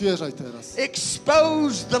now. Odświeżaj teraz.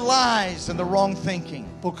 Expose the lies and the wrong thinking.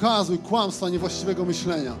 Pokazuj kłamstwa niewłaściwego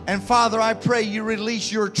myślenia. And Father, I pray you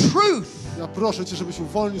release your truth. Ja proszę Cię, żebyś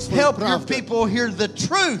uwolnił swoją Help your prawdę. people hear the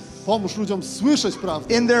truth Pomóż ludziom słyszeć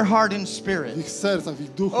prawdę in their heart and w spirit. ich sercach, w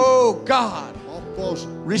ich duchu. Oh God, O Boże,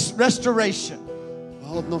 restoration,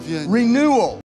 odnowienie. renewal.